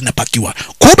 Ndizo hizo zinapakiwa.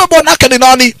 Kumbe bwanake ni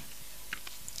nani?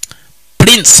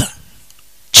 Prince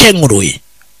Chengrui.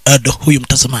 Ndo huyu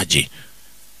mtazamaji,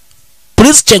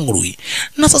 Prince Chengrui.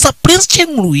 Na sasa Prince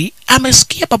Chengrui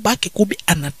amesikia babake kumbe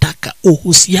anataka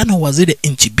uhusiano wa zile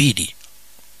nchi mbili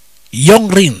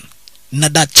Yongrin na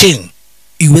Dacheng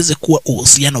iweze kuwa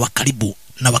uhusiano wa karibu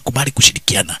na wakubali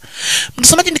kushirikiana.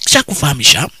 Mtazamaji, nikisha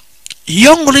kufahamisha,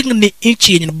 Yongrin ni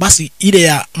nchi yenye basi ile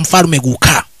ya mfalme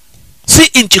Guka,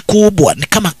 si nchi kubwa, ni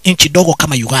kama nchi dogo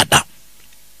kama Uganda.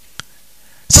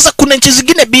 Sasa kuna nchi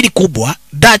zingine mbili kubwa,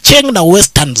 Dacheng na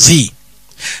Western Z.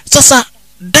 Sasa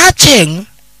Dacheng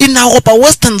inaogopa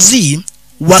Western Z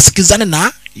wasikizane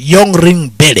na Yongrin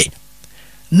mbele,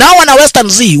 na wana Western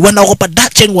Z wanaogopa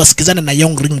Dacheng wasikizane na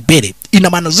Yongrin mbele. Ina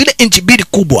maana zile nchi mbili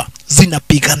kubwa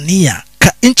zinapigania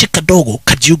ka nchi kadogo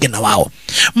kajiuge na wao,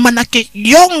 manake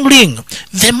Yongrin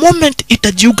the moment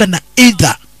itajiuga na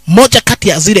either moja kati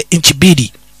ya zile nchi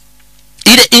mbili,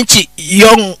 ile nchi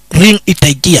Yongrin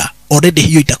itaingia already,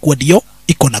 hiyo itakuwa ndio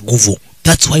iko na nguvu.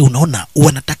 That's why unaona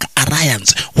wanataka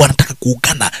alliance, wanataka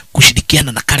kuungana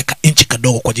kushirikiana na kale ka nchi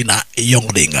kadogo kwa jina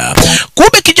Yongling.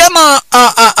 Kumbe kijana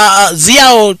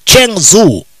Xiao Cheng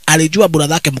Zu alijua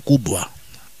brother yake mkubwa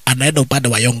anaenda upande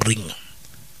wa Yongling,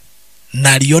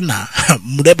 na aliona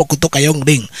mrembo kutoka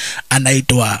Yongling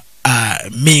anaitwa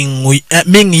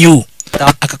Mingyu,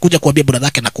 akakuja kuambia brother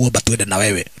yake na kuomba tuende na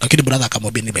wewe, lakini brother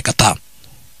akamwambia nimekataa.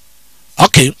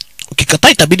 Okay, ukikataa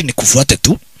itabidi nikufuate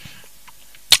tu,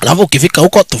 alafu ukifika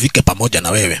huko tufike pamoja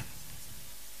na wewe.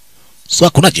 So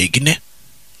hakuna jingine.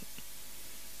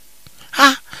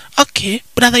 Okay,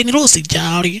 brother ni Rosi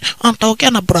jari,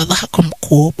 antaongea na brother yako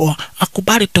mkubwa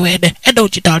akubali tuende, enda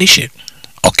ujitayarishe.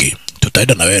 Okay,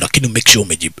 tutaenda na wewe, lakini make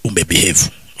sure umebehave.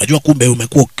 Unajua kumbe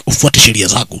umekuwa ufuate sheria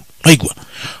zangu. Unaigwa?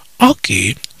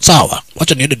 Okay, sawa.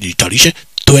 Wacha niende nijitayarishe,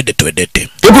 tuendete.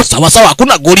 Sawa,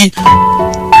 hakuna goli.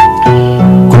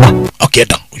 Okay,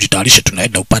 enda ujitayarishe,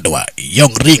 tunaenda upande wa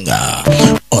Yongring.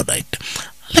 Alright.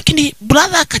 Lakini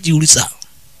brother akajiuliza,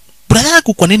 brother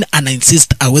yako kwa nini ana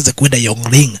insist aweze kwenda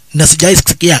Yongring na sijai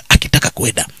sikia akitaka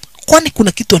kwenda? Kwani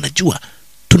kuna kitu anajua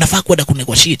tunafaa kwenda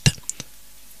kunegotiate?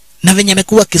 Na venye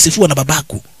amekuwa kisifua na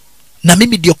babaku, na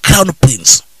mimi ndio crown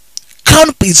prince.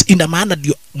 Crown prince ina maana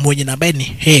ndio mwenye ambaye ni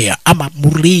heir ama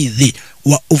mrithi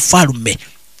wa ufalme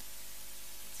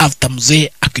after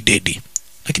mzee akidedi.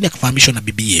 Lakini akafahamishwa na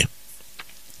bibie,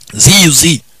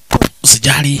 Ziyuzi,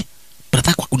 usijali,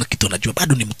 brother kwa kuna kitu anajua,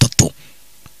 bado ni mtoto.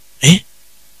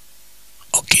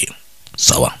 Okay,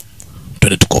 sawa.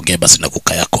 Twende tukaongea basi na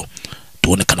kuka yako.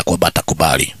 Tuone kana kwamba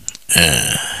atakubali.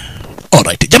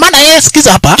 Alright. Jamani,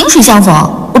 sikiza hapa.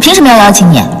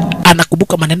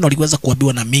 Anakumbuka maneno aliweza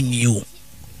kuambiwa na Ming Yu.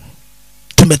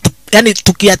 Yani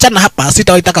tukiachana hapa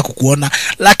sitawaitaka kukuona,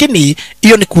 lakini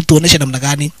hiyo ni kutuonesha namna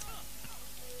gani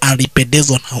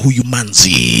alipendezwa na huyu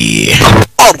manzi.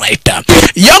 Alright.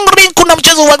 Young Ring, kuna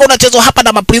mchezo waga unachezwa hapa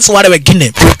na maprince wale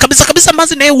wengine. Kabisa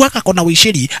manzi naye waka kona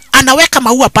wishiri. Anaweka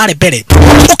maua pale mbele.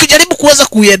 Ukijaribu kuweza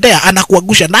kuiendea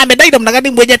anakuangusha. Na amedai namna gani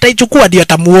mwenye ataichukua ndio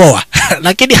atamuoa.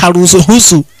 Lakini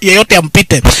haruhusu yeyote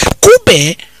ampite.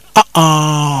 Kumbe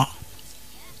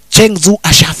Chengzu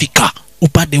ashafika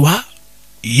upande wa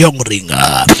Young Ring.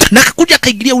 Na akakuja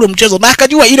akaingilia ule mchezo na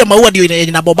akajua ile maua ndio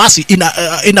ina bombasi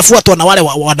inafuatwa na wale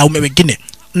wanaume wengine.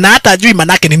 Na hata ajui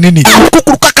manake ni nini.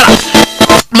 Kukurukaka.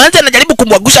 Manzi anajaribu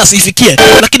kumwagusha asifikie,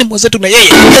 lakini mwenzetu na yeye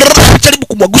jaribu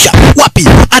kumwagusha. Wapi?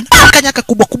 Anakanyaka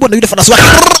kubwa na yule farasi wake.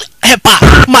 Hepa,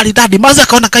 maridadi. Manzi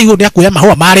akaona kai huo ni yako ya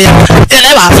maua mare.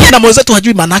 Elewa, na mwenzetu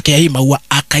hajui manake ya hii maua,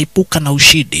 akaipuka na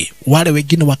ushindi. Wale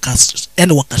wengine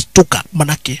wakastuka,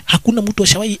 manake hakuna mtu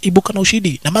ashawahi ibuka na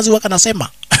ushindi. Na Manzi waka nasema,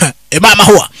 mama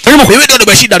huwa, mimi ndio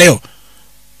nimeshinda leo.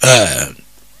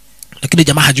 Lakini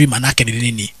jamaa hajui manake ni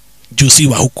nini. Jusi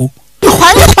wa huku.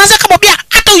 Manzi akamwambia,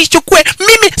 hata uichukue,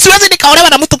 mimi siwezi nikaolewa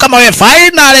na mtu kama wewe.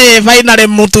 Finally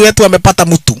mtu wetu amepata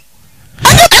mtu.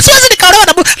 Siwezi nikaolewa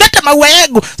na mtu, leta maua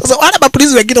yangu. Sasa wale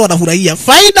mapolisi wengine wanafurahia.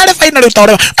 Finally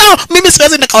utaolewa. Mimi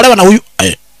siwezi nikaolewa na huyu.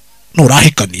 No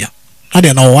urahikania. Nani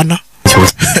anaoana?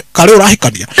 Kale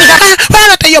urahikania.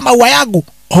 Leta hiyo maua yangu.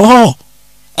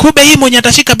 Kumbe hii mwenye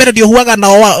atashika mbele ndio huaga na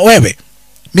wewe.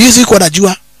 Mimi siko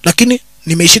najua, lakini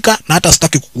nimeishika na hata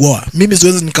sitaki kukuoa. Mimi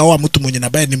siwezi nikaoa mtu mwenye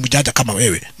nabaye ni mjanja kama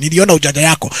wewe. Niliona ujanja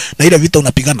yako na ile vita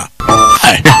unapigana.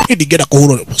 Hidi gera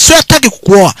kuhuru. Sitaki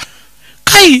kukuoa.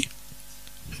 Kai.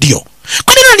 Ndio.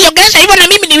 Kwa nini unaniongelesha hivyo na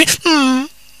mimi ni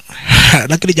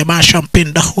lakini jamaa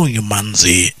shampenda huyu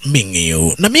manzi Ming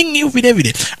Yu. Na Ming Yu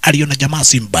vile aliona jamaa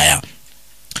si mbaya.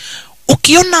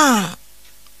 Ukiona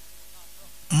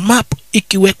map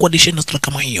ikiwekwa design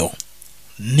kama hiyo,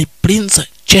 ni Prince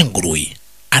Chengurui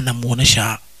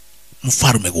anamuonesha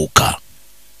mfalme Guka,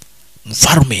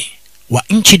 mfalme wa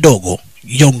nchi dogo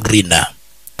Young Ring.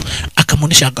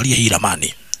 Akamuonesha, angalia hii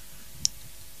ramani,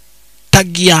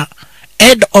 tagia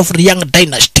Head of Young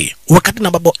Dynasty, wakati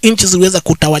na babo nchi ziliweza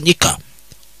kutawanyika,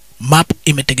 map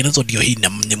imetengenezwa ndio hii na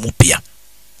mpya,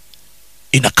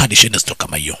 ina condition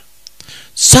kama hiyo.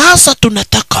 Sasa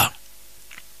tunataka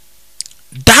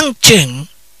Dang Cheng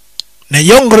na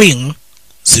Young Ring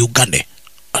ziungane.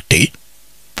 Ati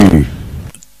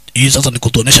hii sasa ni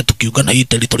kutuonesha tukiungana hii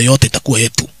territory yote itakuwa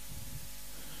yetu.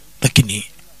 Lakini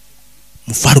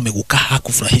mfalme Guka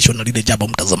hakufurahishwa na lile jambo,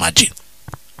 mtazamaji.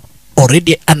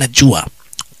 Already anajua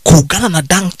kuungana na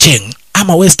Dang Cheng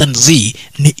ama Western Z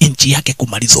ni inchi yake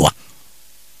kumalizwa.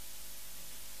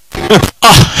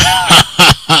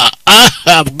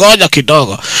 Ngoja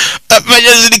kidogo.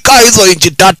 Venye zilikaa hizo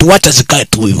inchi tatu, wacha zikae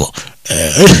tu hivyo.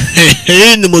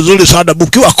 Hii ni mzuri sana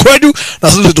bukiwa kwetu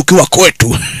na sisi tukiwa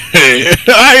kwetu.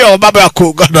 Hayo baba ya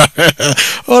kuungana.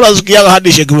 Unasikia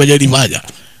hadi sheki mwenye nifanya.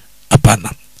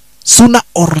 Hapana. Sooner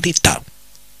or later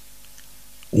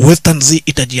Western Z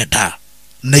itajiandaa,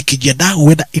 na ikijiandaa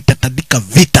huenda itatandika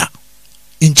vita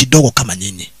inchi dogo kama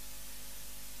nyinyi.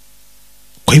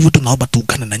 Kwa hivyo tunaomba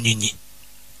tuungane na nyinyi.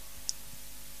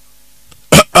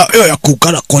 Hiyo ya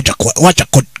kuungana koja wacha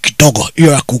kidogo.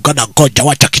 Hiyo ya kuungana koja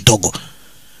wacha kidogo.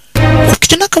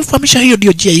 Kijana kamfahamisha hiyo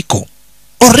ndio njia iko.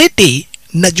 Already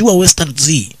najua Western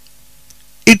Z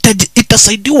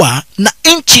itasaidiwa na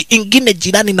inchi ingine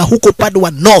jirani na huko upande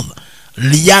wa North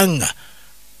Liang,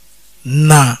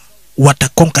 na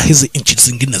watakonka hizi inchi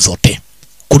zingine zote.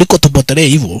 Kuliko tupotelee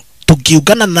hivyo,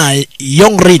 tukiungana na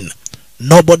Young Ring,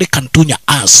 nobody can tunya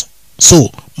us.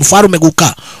 So mfalme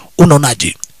Guka,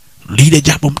 unaonaje lile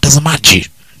jambo mtazamaji?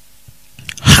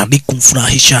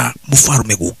 Halikumfurahisha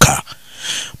mfalme Guka.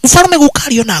 Mfalme Guka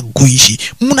aliona guishi,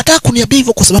 mnataka kuniambia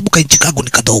hivyo kwa sababu kainchi kangu ni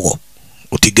kadogo.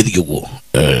 Utigiri yugo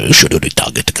shodo ni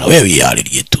target kwa wewe yale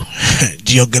yetu.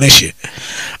 Jiongeleshe.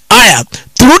 Aya,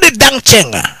 turudi Dang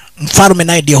Cheng. Mfalme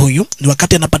naye ndio huyu, ni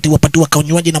wakati anapatiwa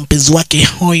kanywaji na mpenzi wake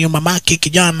huyu mamake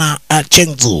kijana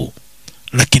Chengzu.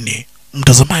 Lakini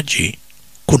mtazamaji,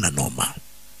 kuna noma.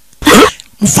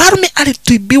 Mfalme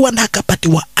alitibiwa na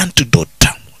akapatiwa antidote,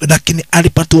 lakini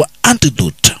alipatiwa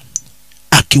antidote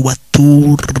akiwa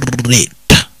too late.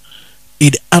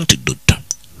 Ile antidote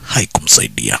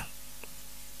haikumsaidia.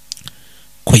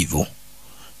 Kwa hivyo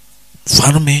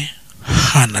mfalme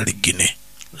hana lingine,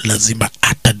 lazima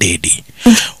atadedi.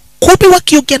 Kumbe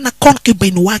wakiongea na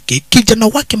concubine wake, kijana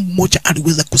wake mmoja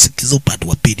aliweza kusikiza upande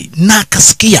wa pili na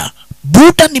akasikia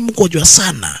Buda ni mgonjwa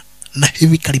sana na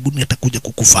hivi karibuni atakuja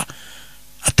kukufa.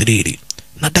 Atiriri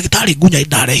na daktari Gunya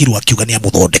idarehirwo akiugania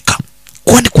muthondeka,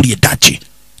 kwani kuliendaje?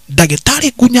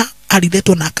 Daktari Gunya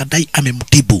aliletwa na akadai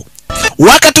amemtibu.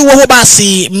 Wakati huo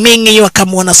basi Mingi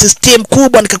wakamwona system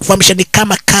kubwa, nikakufahamisha ni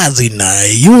kama kazi na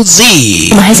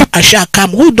Yuzi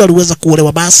ashakam. Huyu ndo aliweza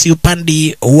kuolewa basi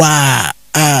upande wa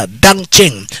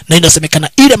Dangcheng, na inasemekana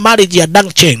ile marriage ya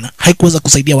Dangcheng haikuweza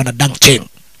kusaidia wana Dangcheng.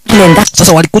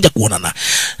 Sasa walikuja kuonana.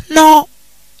 No,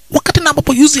 wakati na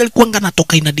ambapo Yuzi alikuwa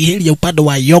anatoka inadiheli ya upande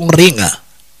wa Yongring,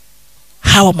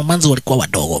 hawa mamanzi walikuwa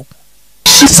wadogo.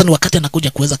 Sasa ni wakati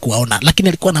anakuja kuweza kuwaona, lakini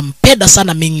alikuwa anampenda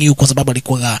sana Mingi kwa sababu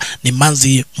alikuwa ni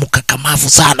manzi mkakamavu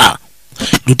sana.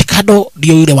 Lutikado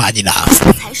ndio yule Wanyina.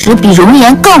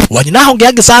 Wanyina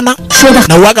hongeagi sana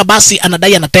na uwaga basi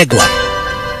anadai anategwa.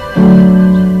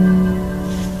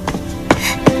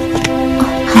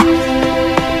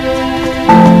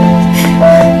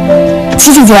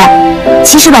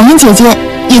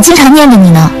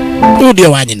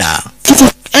 Ndio Wanyina.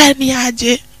 Ni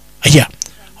aje? Aya.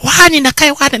 Wanyina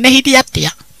kai wana na hidi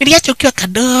atia. Niliacha ukiwa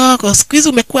kadogo, siku hizi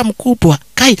umekuwa mkubwa.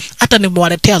 Kai, hata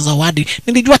nimewaletea zawadi.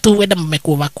 Nilijua tu wenda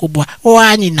mmekuwa wakubwa.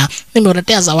 Wanyina,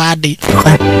 nimewaletea zawadi.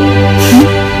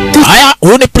 Haya,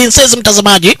 huyu ni princess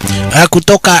mtazamaji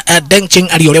kutoka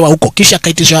Dangcheng, aliolewa huko kisha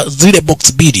akaitisha zile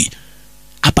box bidi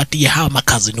apatie hawa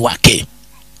makazini wake,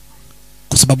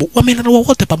 kwa sababu wamelala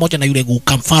wote pamoja na yule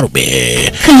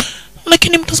Gukamfarume.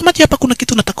 Lakini mtazamaji, hapa kuna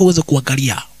kitu nataka uweze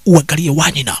kuangalia. Uangalie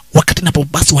Wanyina wakati napo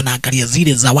basi wanaangalia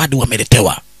zile zawadi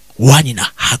wameletewa. Wanyina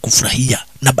hakufurahia,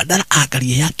 na badala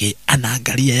aangalie yake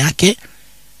anaangalia yake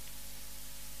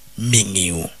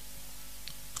Mingiu.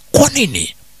 Kwa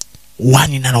nini?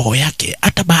 Wanyina roho yake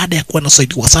hata baada ya kuwa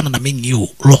nasaidiwa sana na Mingiu,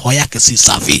 roho yake si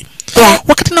safi.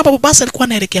 Wakati napo basi alikuwa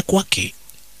anaelekea kwake,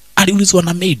 aliulizwa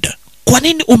na maid, kwa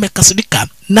nini umekasirika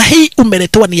na hii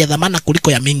umeletewa ni ya dhamana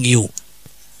kuliko ya Mingiu?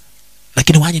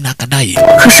 Lakini Wanyina akadai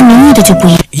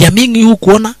ya Mingiu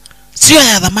kuona sio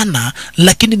ya dhamana,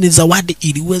 lakini ni zawadi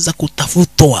iliweza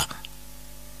kutafutwa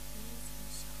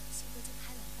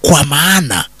kwa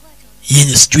maana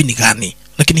yenye sijui ni gani.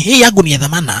 Lakini hii yangu ni ya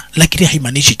dhamana, lakini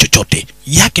haimaanishi chochote.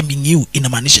 Yake Mingiu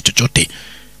inamaanisha chochote.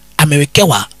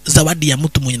 Amewekewa zawadi ya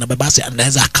mtu mwenye na babasi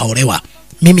anaweza akaolewa.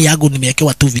 Mimi yangu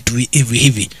nimewekewa tu vitu hivi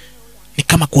hivi. Ni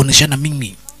kama kuoneshana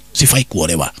mimi sifai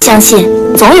kuolewa.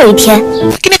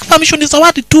 Lakini kufahamisho ni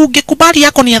zawadi tu, ungekubali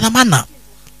yako ni ya dhamana.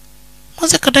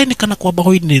 Mwanza kadai nikana kwa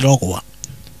bahoi ni rogwa.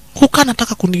 Huka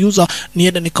nataka kuniuza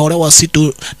niende nikaolewa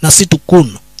situ na situ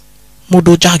kun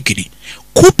mudo jagiri.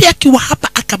 Kupi akiwa hapa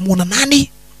akamuona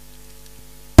nani?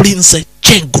 Prince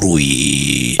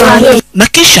Chengrui. Na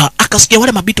kisha akasikia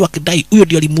wale mabiti wakidai huyo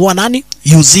ndio alimuoa nani?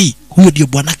 Yuzi. Huyo ndio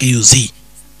bwanake Yuzi.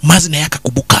 Mazina yake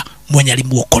kubuka mwenye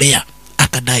alimuokolea,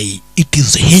 akadai it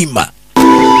is him.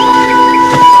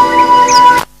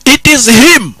 It is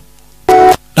him.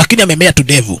 Lakini amemea tu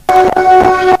devu.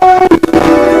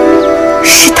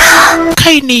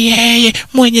 Kaini yeye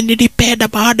mwenye nilipenda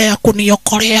baada ya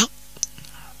kuniokolea.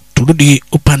 Turudi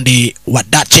upande wa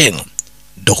Dacheng.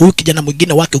 Ndo huyu kijana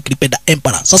mwingine wake ukilipenda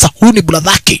Emperor. Sasa huyu ni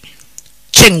brother yake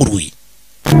Chengrui.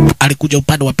 Alikuja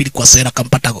upande wa pili kwa sera,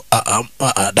 kampata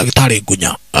daktari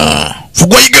Gunya.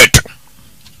 Fungua hii gate.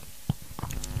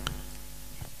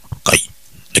 Kai,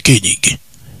 niki nyingi.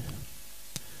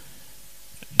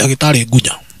 Daktari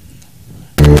Gunya,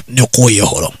 ni ukoi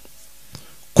horo.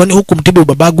 Kwani huku mtibu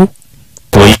babagu?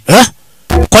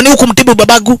 Kwani huku mtibu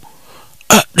babagu?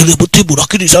 Nilimtibu,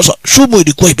 lakini sasa sumu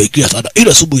ilikuwa imeingia sana.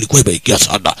 Ile sumu ilikuwa imeingia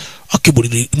sana.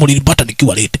 Mlipata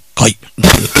nikiwa late. Kai.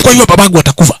 Kwa hiyo babangu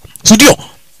atakufa. Si ndio?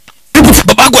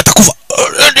 Babangu atakufa.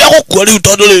 Ndio kwa leo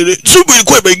tadole. Sumu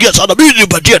ilikuwa imeingia sana. Mimi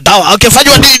nilipatia dawa.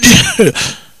 Akifanywa nini?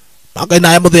 Maka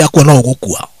ina yambo ya kuwa nao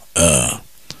kukua.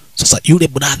 Sasa yule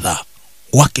brother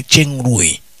wake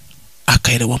Chengrui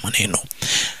akaelewa maneno.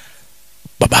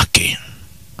 Babake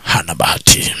hana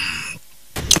bahati.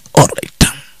 Alright.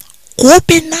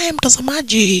 Kuope naye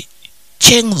mtazamaji,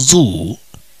 Chengzu,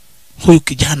 huyu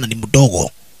kijana ni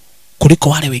mdogo kuliko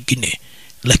wale wengine,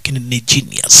 lakini ni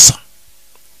genius.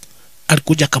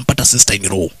 Alikuja akampata sister in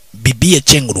law, bibie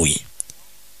Chengrui.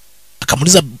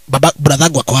 Akamuuliza brother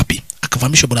wangu wako wapi?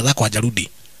 Akafahamishwa brother wako hajarudi.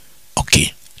 Okay,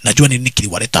 najua nini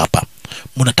kiliwaleta hapa.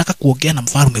 Mnataka kuongea na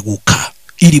mfalme Guka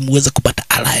ili muweze kupata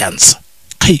alliance.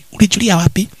 Kai, ulijulia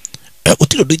wapi?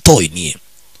 Utilo ditoi ni.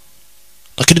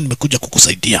 Lakini nimekuja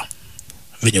kukusaidia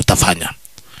venye utafanya.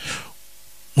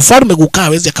 Mfalme Guka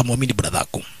hawezi akamwamini brother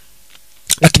yako,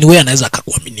 lakini wewe anaweza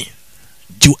akakuamini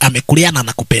juu amekulia na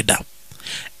anakupenda.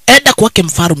 Enda kwake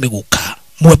mfalme Guka,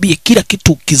 mwambie kila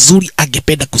kitu kizuri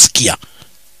angependa kusikia.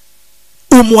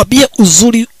 Umwambie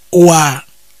uzuri wa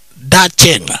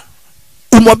Dacheng,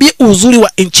 umwambie uzuri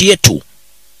wa nchi yetu,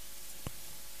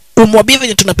 umwambie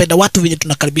venye tunapenda watu, venye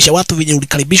tunakaribisha watu, venye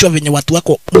ulikaribishwa, venye watu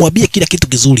wako, mwambie kila kitu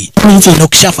kizuri. Na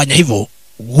ukishafanya hivyo,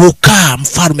 Guka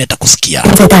mfalme atakusikia.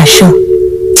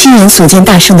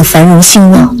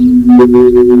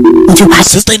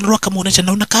 Sister in law kamuonesha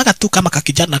na unakaga tu kama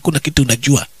kakijana, hakuna kitu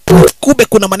unajua. Kumbe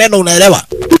kuna maneno unaelewa.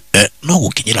 No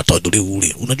ukinyira tonduri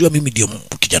ule. Unajua mimi ndio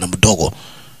kijana mdogo.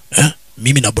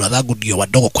 Mimi na brother yangu ndio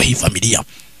wadogo kwa hii familia.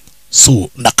 So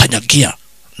nakanyagia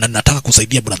na nataka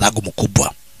kusaidia brother yangu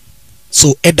mkubwa.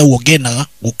 So enda uongee na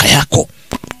Guka yako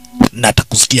na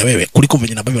atakusikia wewe kuliko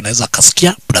venye ambavyo unaweza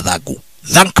akasikia brother yangu.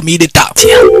 Thank me later.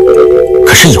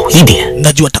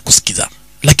 Najua atakusikiza,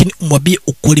 lakini umwambie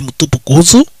ukweli mtupu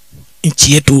kuhusu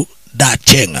nchi yetu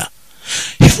Dacheng.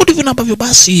 Hivyo ndivyo ambavyo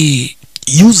basi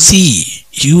Yuzi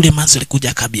yule manzi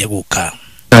alikuja akaambia Guka.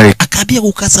 Akaambia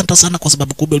Guka asante sana kwa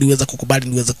sababu kumbe uliweza kukubali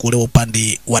niweze kuolewa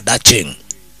upande wa Dacheng.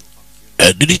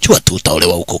 Nilijua tu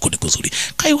utaolewa huko ni kuzuri.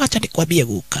 Kai wacha nikwambie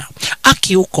Guka.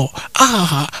 Aki huko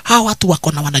hawa watu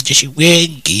wako na wanajeshi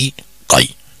wengi.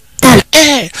 Kai.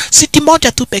 City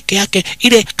moja tu peke yake,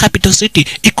 ile capital city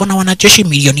iko na wanajeshi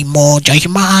milioni 1.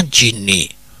 Imagine.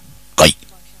 Kai.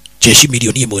 Jeshi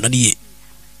milioni 1 nani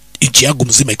nchi yangu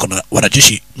mzima iko na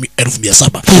wanajeshi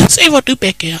 1700. Sasa hivyo tu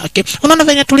peke yake. Unaona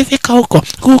venye tulifika huko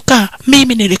Guka,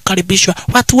 mimi nilikaribishwa,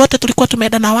 watu wote tulikuwa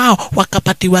tumeenda na wao,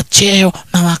 wakapatiwa cheo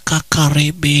na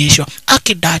wakakaribishwa.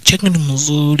 Dacheng ni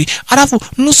mzuri. Alafu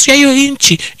nusu ya hiyo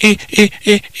nchi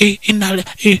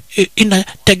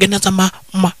inatengeneza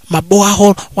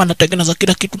maboa, wanatengeneza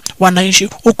kila kitu, wanaishi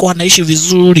huko, wanaishi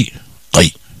vizuri.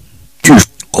 Kai.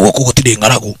 Kwa kukutili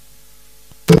ngaragu.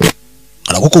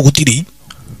 Ngaragu kukutili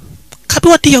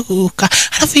kabiwa diyo Guka.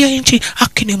 Alafu ya nchi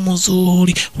ni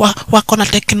mzuri, wako na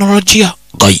teknolojia.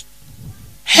 Gai.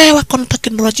 Wako na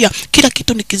teknolojia, kila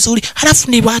kitu ni kizuri.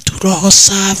 Alafu ni watu roho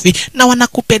safi na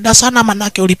wanakupenda sana,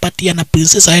 manake ulipatia na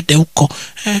princesa ende huko.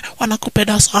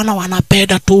 Wanakupenda sana,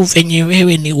 wanapenda tu venye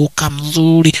wewe ni Guka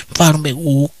mzuri, mfalme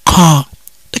Guka.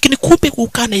 Lakini kumbe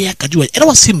Guka naye akajua,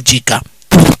 elewa si mjika.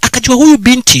 Akajua huyu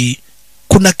binti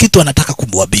kuna kitu anataka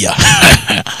kumwambia.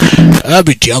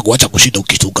 Binti yangu acha kushinda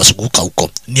ukisuka suguka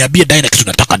huko. Niambie direct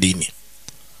tunataka nini.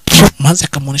 Manzi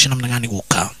akamuonesha namna gani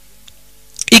Guka.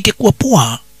 Ingekuwa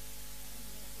poa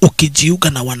ukijiunga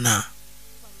na wana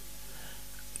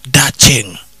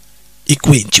Dacheng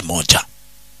ikuwe nchi moja.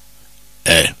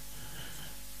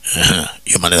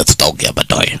 Hiyo maneno tutaongea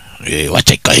baadaye.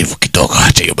 Wacha ikae hivyo kidogo,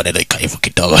 acha hiyo maneno ikae hivyo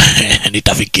kidogo.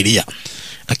 Nitafikiria.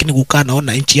 Lakini Guka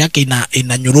naona nchi yake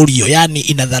inanyururio, yani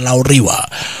inadhalauriwa.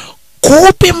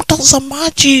 Kumbe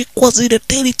mtazamaji, kwa zile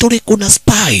territory kuna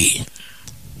spy.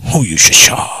 Huyu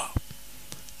shasha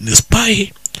ni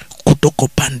spy kutoka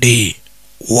pande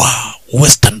wa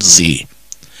Western Sea.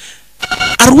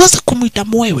 Aliweza kumwita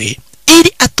mwewe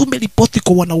ili atume ripoti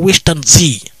kwa wana Western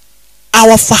Sea,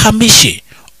 awafahamishe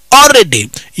already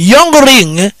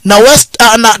Yongring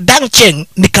na Dacheng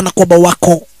ni kana kwamba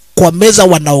wako kwa meza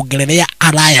wanaongelea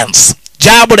alliance.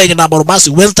 Jambo lenye na basi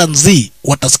Western Sea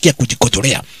watasikia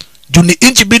kujikojolea. Juni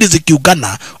inchi mbili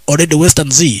zikiungana, already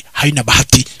Western Sea haina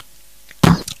bahati.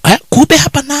 Kumbe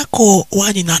hapa nako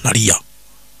wani na analia.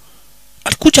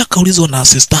 Alikuja akaulizwa na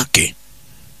sister yake.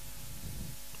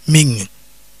 Ming.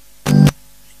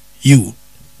 You.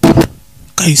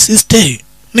 Kai sister,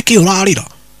 nikiurarira.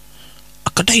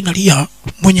 Akadai nalia,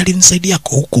 mwenye alinisaidia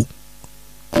kwa huku.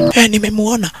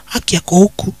 Nimemuona haki yako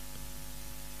huku.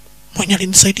 Mwenye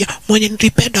alinisaidia, mwenye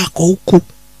nilipenda ako huku.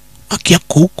 Haki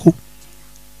yako huku.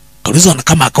 Kaulizwa na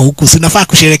kama ako huku, sinafaa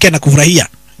kusherehekea na kufurahia.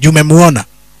 Juu umemuona.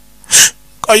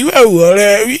 Kai wewe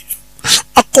uelewi.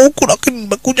 Ako huku, lakini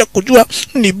nimekuja kujua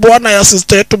ni bwana ya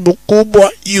sister yetu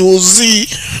mkubwa Yuzi.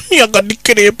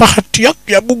 Niangalikire bahati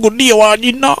yake ya Mungu ndiye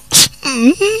wajina.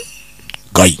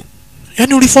 Kai.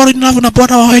 Yani ulifall in love na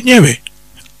bwana wa wenyewe.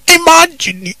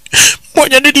 Imagine.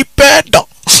 Mwenye nilipenda.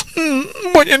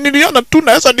 Mwenye niliona tu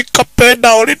naweza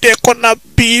nikapenda, already na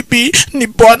bibi, ni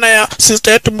bwana ya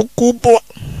sister yetu mkubwa.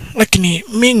 Lakini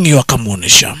mingi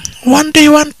wakamuonesha. One day,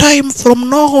 one time, from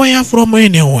nowhere, from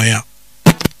anywhere.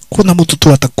 Kuna mtu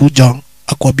tu atakuja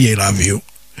akwambia I love you.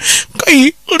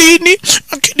 Kai lini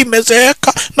akini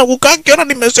mezeeka na Guka akiona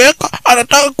nimezeeka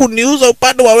anataka kuniuza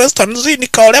upande wa Western Sea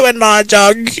nikaolewe na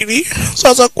ajagiri.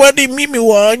 Sasa kwani mimi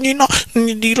wanyina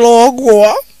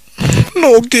nililogwa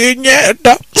no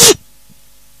kinyeta.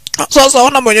 Sasa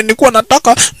ona mwenye nilikuwa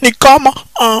nataka ni kama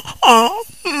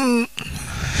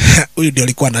huyu ndio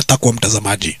alikuwa anataka kwa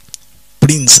mtazamaji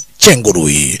Prince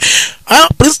Chengurui.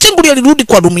 Prince Chengurui alirudi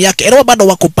kwa room yake. Elewa bado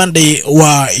wako upande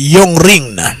wa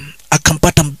Yongring.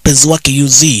 Akampata mpenzi wake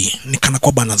UZ ni kana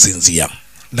kwamba anazinzia.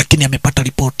 Lakini amepata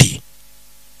ripoti.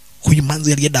 Huyu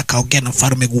manzi alienda akaongea na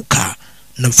mfalme Guka.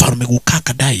 Na mfalme Guka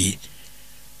kadai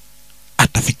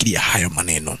atafikiria hayo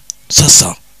maneno.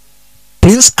 Sasa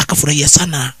Prince akafurahia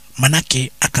sana,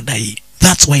 manake akadai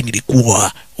that's why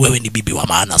nilikuwa wewe ni bibi wa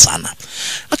maana sana.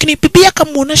 Lakini bibi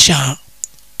akamuonesha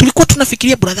tulikuwa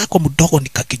tunafikiria brother yako mdogo ni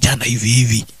kakijana hivi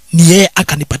hivi. Ni yeye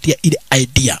akanipatia ile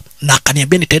idea na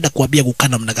akaniambia nitaenda kuambia Guka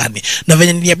namna gani. Na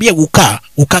venye niliambia Guka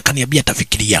akaniambia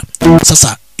atafikiria.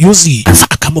 Sasa Yuzi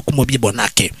akaamua kumwambia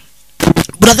bwanake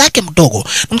brother yake mdogo.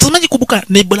 Na mtazamaji kumbuka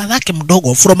ni brother yake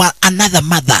mdogo from another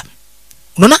mother.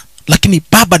 Unaona? Lakini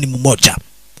baba ni mmoja.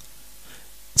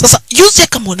 Sasa Yuzi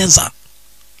akamuoneza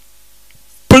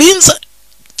Prince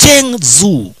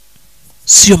Chengzu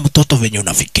sio mtoto venye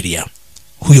unafikiria.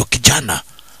 Huyo kijana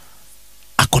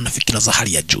ako na fikira za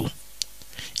hali ya juu.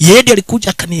 Yeye alikuja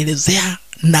akanielezea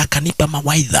na akanipa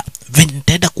mawaidha venye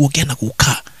nitaenda kuongea na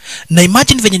Guka. Na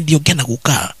imagine venye niliongea na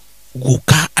Guka,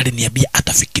 Guka aliniambia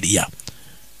atafikiria.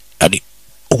 Yaani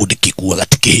udikikuwa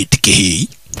katika hii.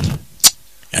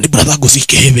 Yaani brother wangu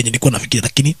sike venye nilikuwa nafikiria,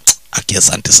 lakini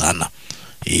asante sana.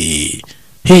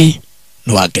 Hey,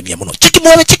 no ageni ya mno. Cheki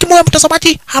mwewe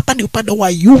mtazamaji. Hapa ni upande wa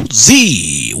UZ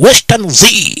Western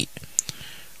Z.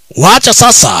 Wacha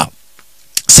sasa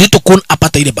Situkun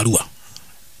apata ile barua.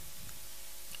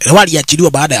 Elewa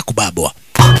aliachiliwa baada ya kubabwa.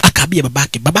 Akaambia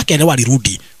babake elewa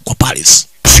alirudi kwa Paris.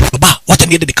 Baba, wacha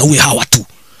niende nikaue hawa watu.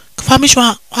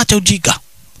 Kafahamishwa wacha ujinga.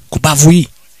 Kubavu hii.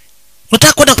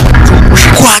 Unataka kwenda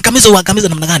kuangamiza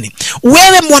namna gani?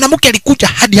 Wewe mwanamke alikuja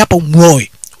hadi hapa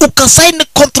umuoe. Ukasign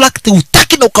contract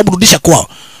utaki na ukamrudisha kwao.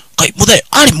 Kai mzee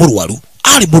ali murwaru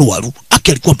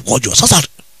aki alikuwa mgonjwa. Sasa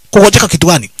kugojeka kitu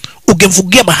gani?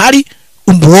 Ungemfungia mahali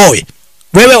umuoe.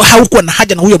 Wewe haukuwa na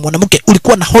haja na huyo mwanamke,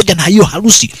 ulikuwa na hoja na hiyo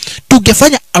harusi.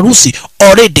 Tungefanya harusi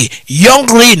already.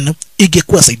 Yongling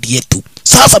ingekuwa saidi yetu.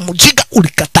 Sasa mjinga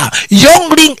ulikataa.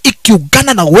 Yongling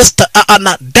ikiungana na West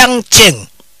na Dangcheng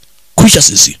kuisha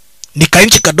sisi. Ni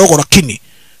kainchi kadogo lakini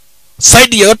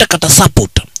saidi yoyote kata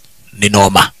support ni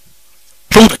noma.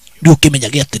 Ndio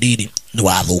kimenyagia tiriri ni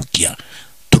wadhukia.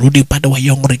 Turudi upande wa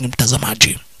Yongling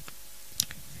mtazamaji.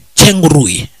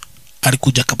 Chengurui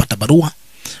alikuja kapata barua.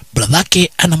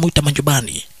 Bradhake anamuita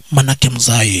manjubani, manake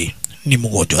mzai ni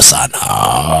mgonjwa sana.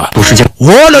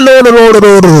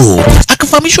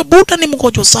 Akafahamishwa buda ni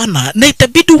mgonjwa sana na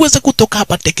itabidi uweze kutoka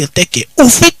hapa teke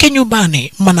ufike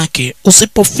nyumbani, manake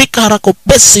usipofika haraka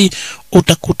basi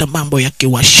utakuta mambo yake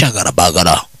wa shagara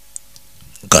bagara.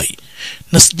 Gai.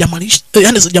 Na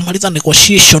sijamaliza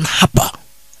negotiation hapa.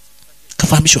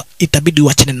 Kafahamishwa itabidi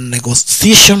uachane na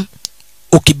negotiation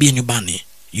ukibia nyumbani.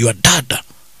 Your dad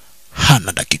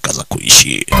hana dakika za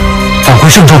kuishi.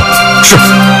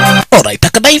 Alright,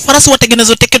 akadai farasi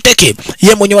watengenezo teke.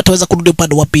 Yeye mwenyewe ataweza kurudi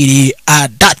upande wa pili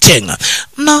Dacheng.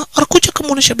 Na alikuja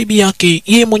kumuonesha bibi yake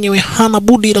yeye mwenyewe hana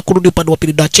budi ila kurudi upande wa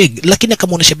pili Dacheng, lakini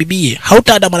akamuonesha bibiye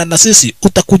hautaandamana na sisi,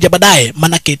 utakuja baadaye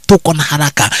manake tuko na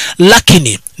haraka,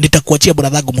 lakini nitakuachia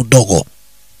brother wangu mdogo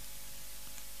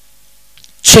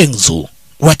Chengzu,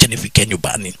 wacha nifike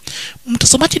nyumbani.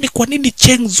 Mtazamaji, ni kwa nini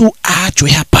Chengzu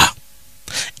aachwe hapa?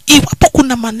 Iwapo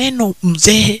kuna maneno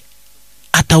mzee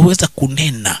ataweza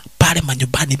kunena pale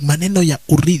manyumbani, maneno ya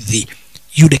urithi,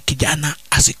 yule kijana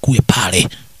asikue pale.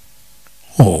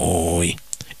 Oi.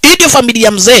 Hii ndio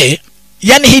familia mzee,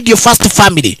 yani hii ndio first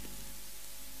family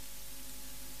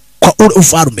kwa ule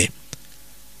ufalme.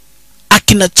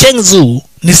 Akina Chengzu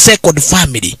ni second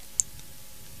family.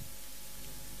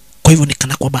 Kwa hivyo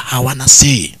nikana kwamba hawana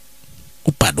say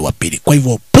upande wa pili. Kwa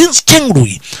hivyo Prince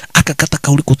Chengurui akakata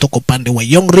kauli kutoka upande wa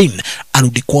Yongling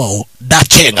arudi kwao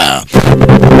Dachenga.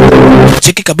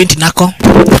 Cheki kabinti nako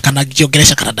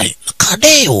kanajiongelesha kadai.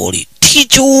 Kadai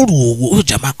tichuru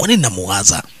jamaa, kwa nini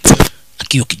namuwaza?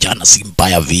 Akiyo kijana si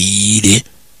mbaya vile.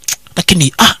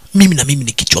 Lakini mimi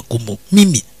ni kichwa gumu.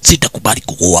 Mimi sitakubali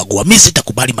kuoagwa. Mimi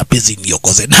sitakubali mapenzi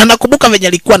niokoze. Na nakumbuka venye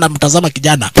alikuwa anamtazama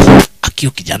kijana.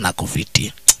 Akiyo kijana ako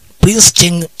fiti. Prince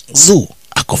Chengzu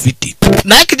ako fiti.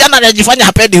 Na kijana anajifanya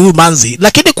hapendi huyu manzi,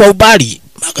 lakini kwa ubali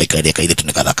maka ile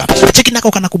tunakadhaka. Cheki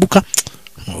nako kanakumbuka.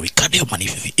 Wikade mani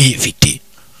fiti.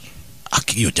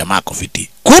 Akiyo jamaa ako fiti.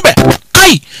 Kumbe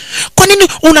kai, kwa nini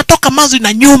unatoka manzi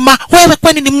na nyuma? Wewe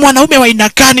kwani ni mwanaume wa aina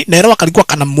gani? Naelewa kalikuwa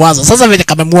kanamwaza. Sasa vile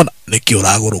kamemuona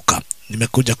nikioraguruka.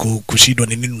 Nimekuja kushindwa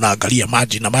ni nini unaangalia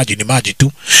maji na maji ni maji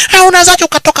tu. Unawezaje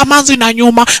ukatoka manzi na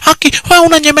nyuma? Haki, wewe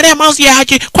unanyemelea manzi ya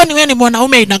haji. Kwani wewe ni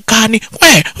mwanaume aina gani?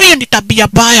 Wewe, hiyo ni tabia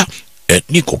baya.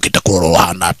 Niko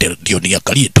kitakororohana ate ndio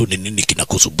niangalie tu ni nini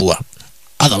kinakusumbua.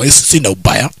 Otherwise sina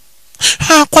ubaya.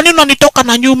 Kwa nini unanitoka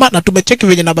na nyuma? Na tumecheki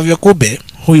venye nambavyo kumbe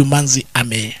huyu manzi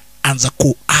ameanza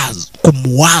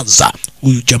kumwaza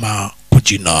huyu jamaa kwa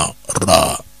jina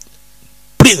la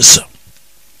Prince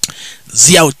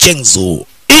Xiao Chengzu.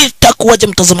 Itakuwaje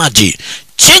mtazamaji?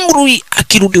 Chengrui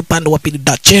akirudi upande wa pili,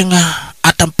 Dachenga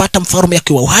atampata mfalme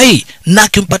akiwa uhai, na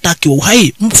akimpata akiwa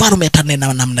uhai mfalme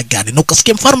atanena namna gani? Na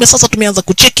ukasikia mfalme sasa tumeanza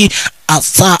kucheki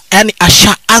asa, yani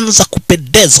ashaanza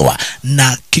kupendezwa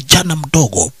na kijana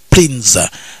mdogo Prince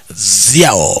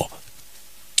Xiao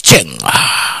Chenga.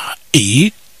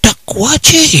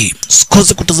 Itakuwaje?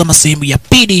 Sikoze kutazama sehemu ya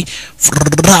pili.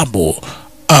 Rambo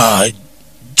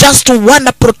just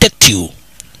wanna protect you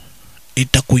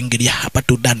itakuingilia hapa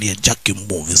tu ndani ya Jackie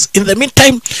Movies. In the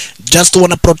meantime, just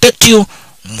wanna protect you.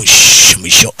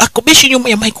 Mwisho akubishi nyuma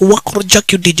ya mic wako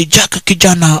Jackie DJ Jack,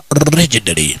 kijana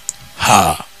legendary.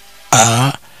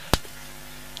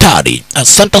 Tari.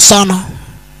 Asante sana.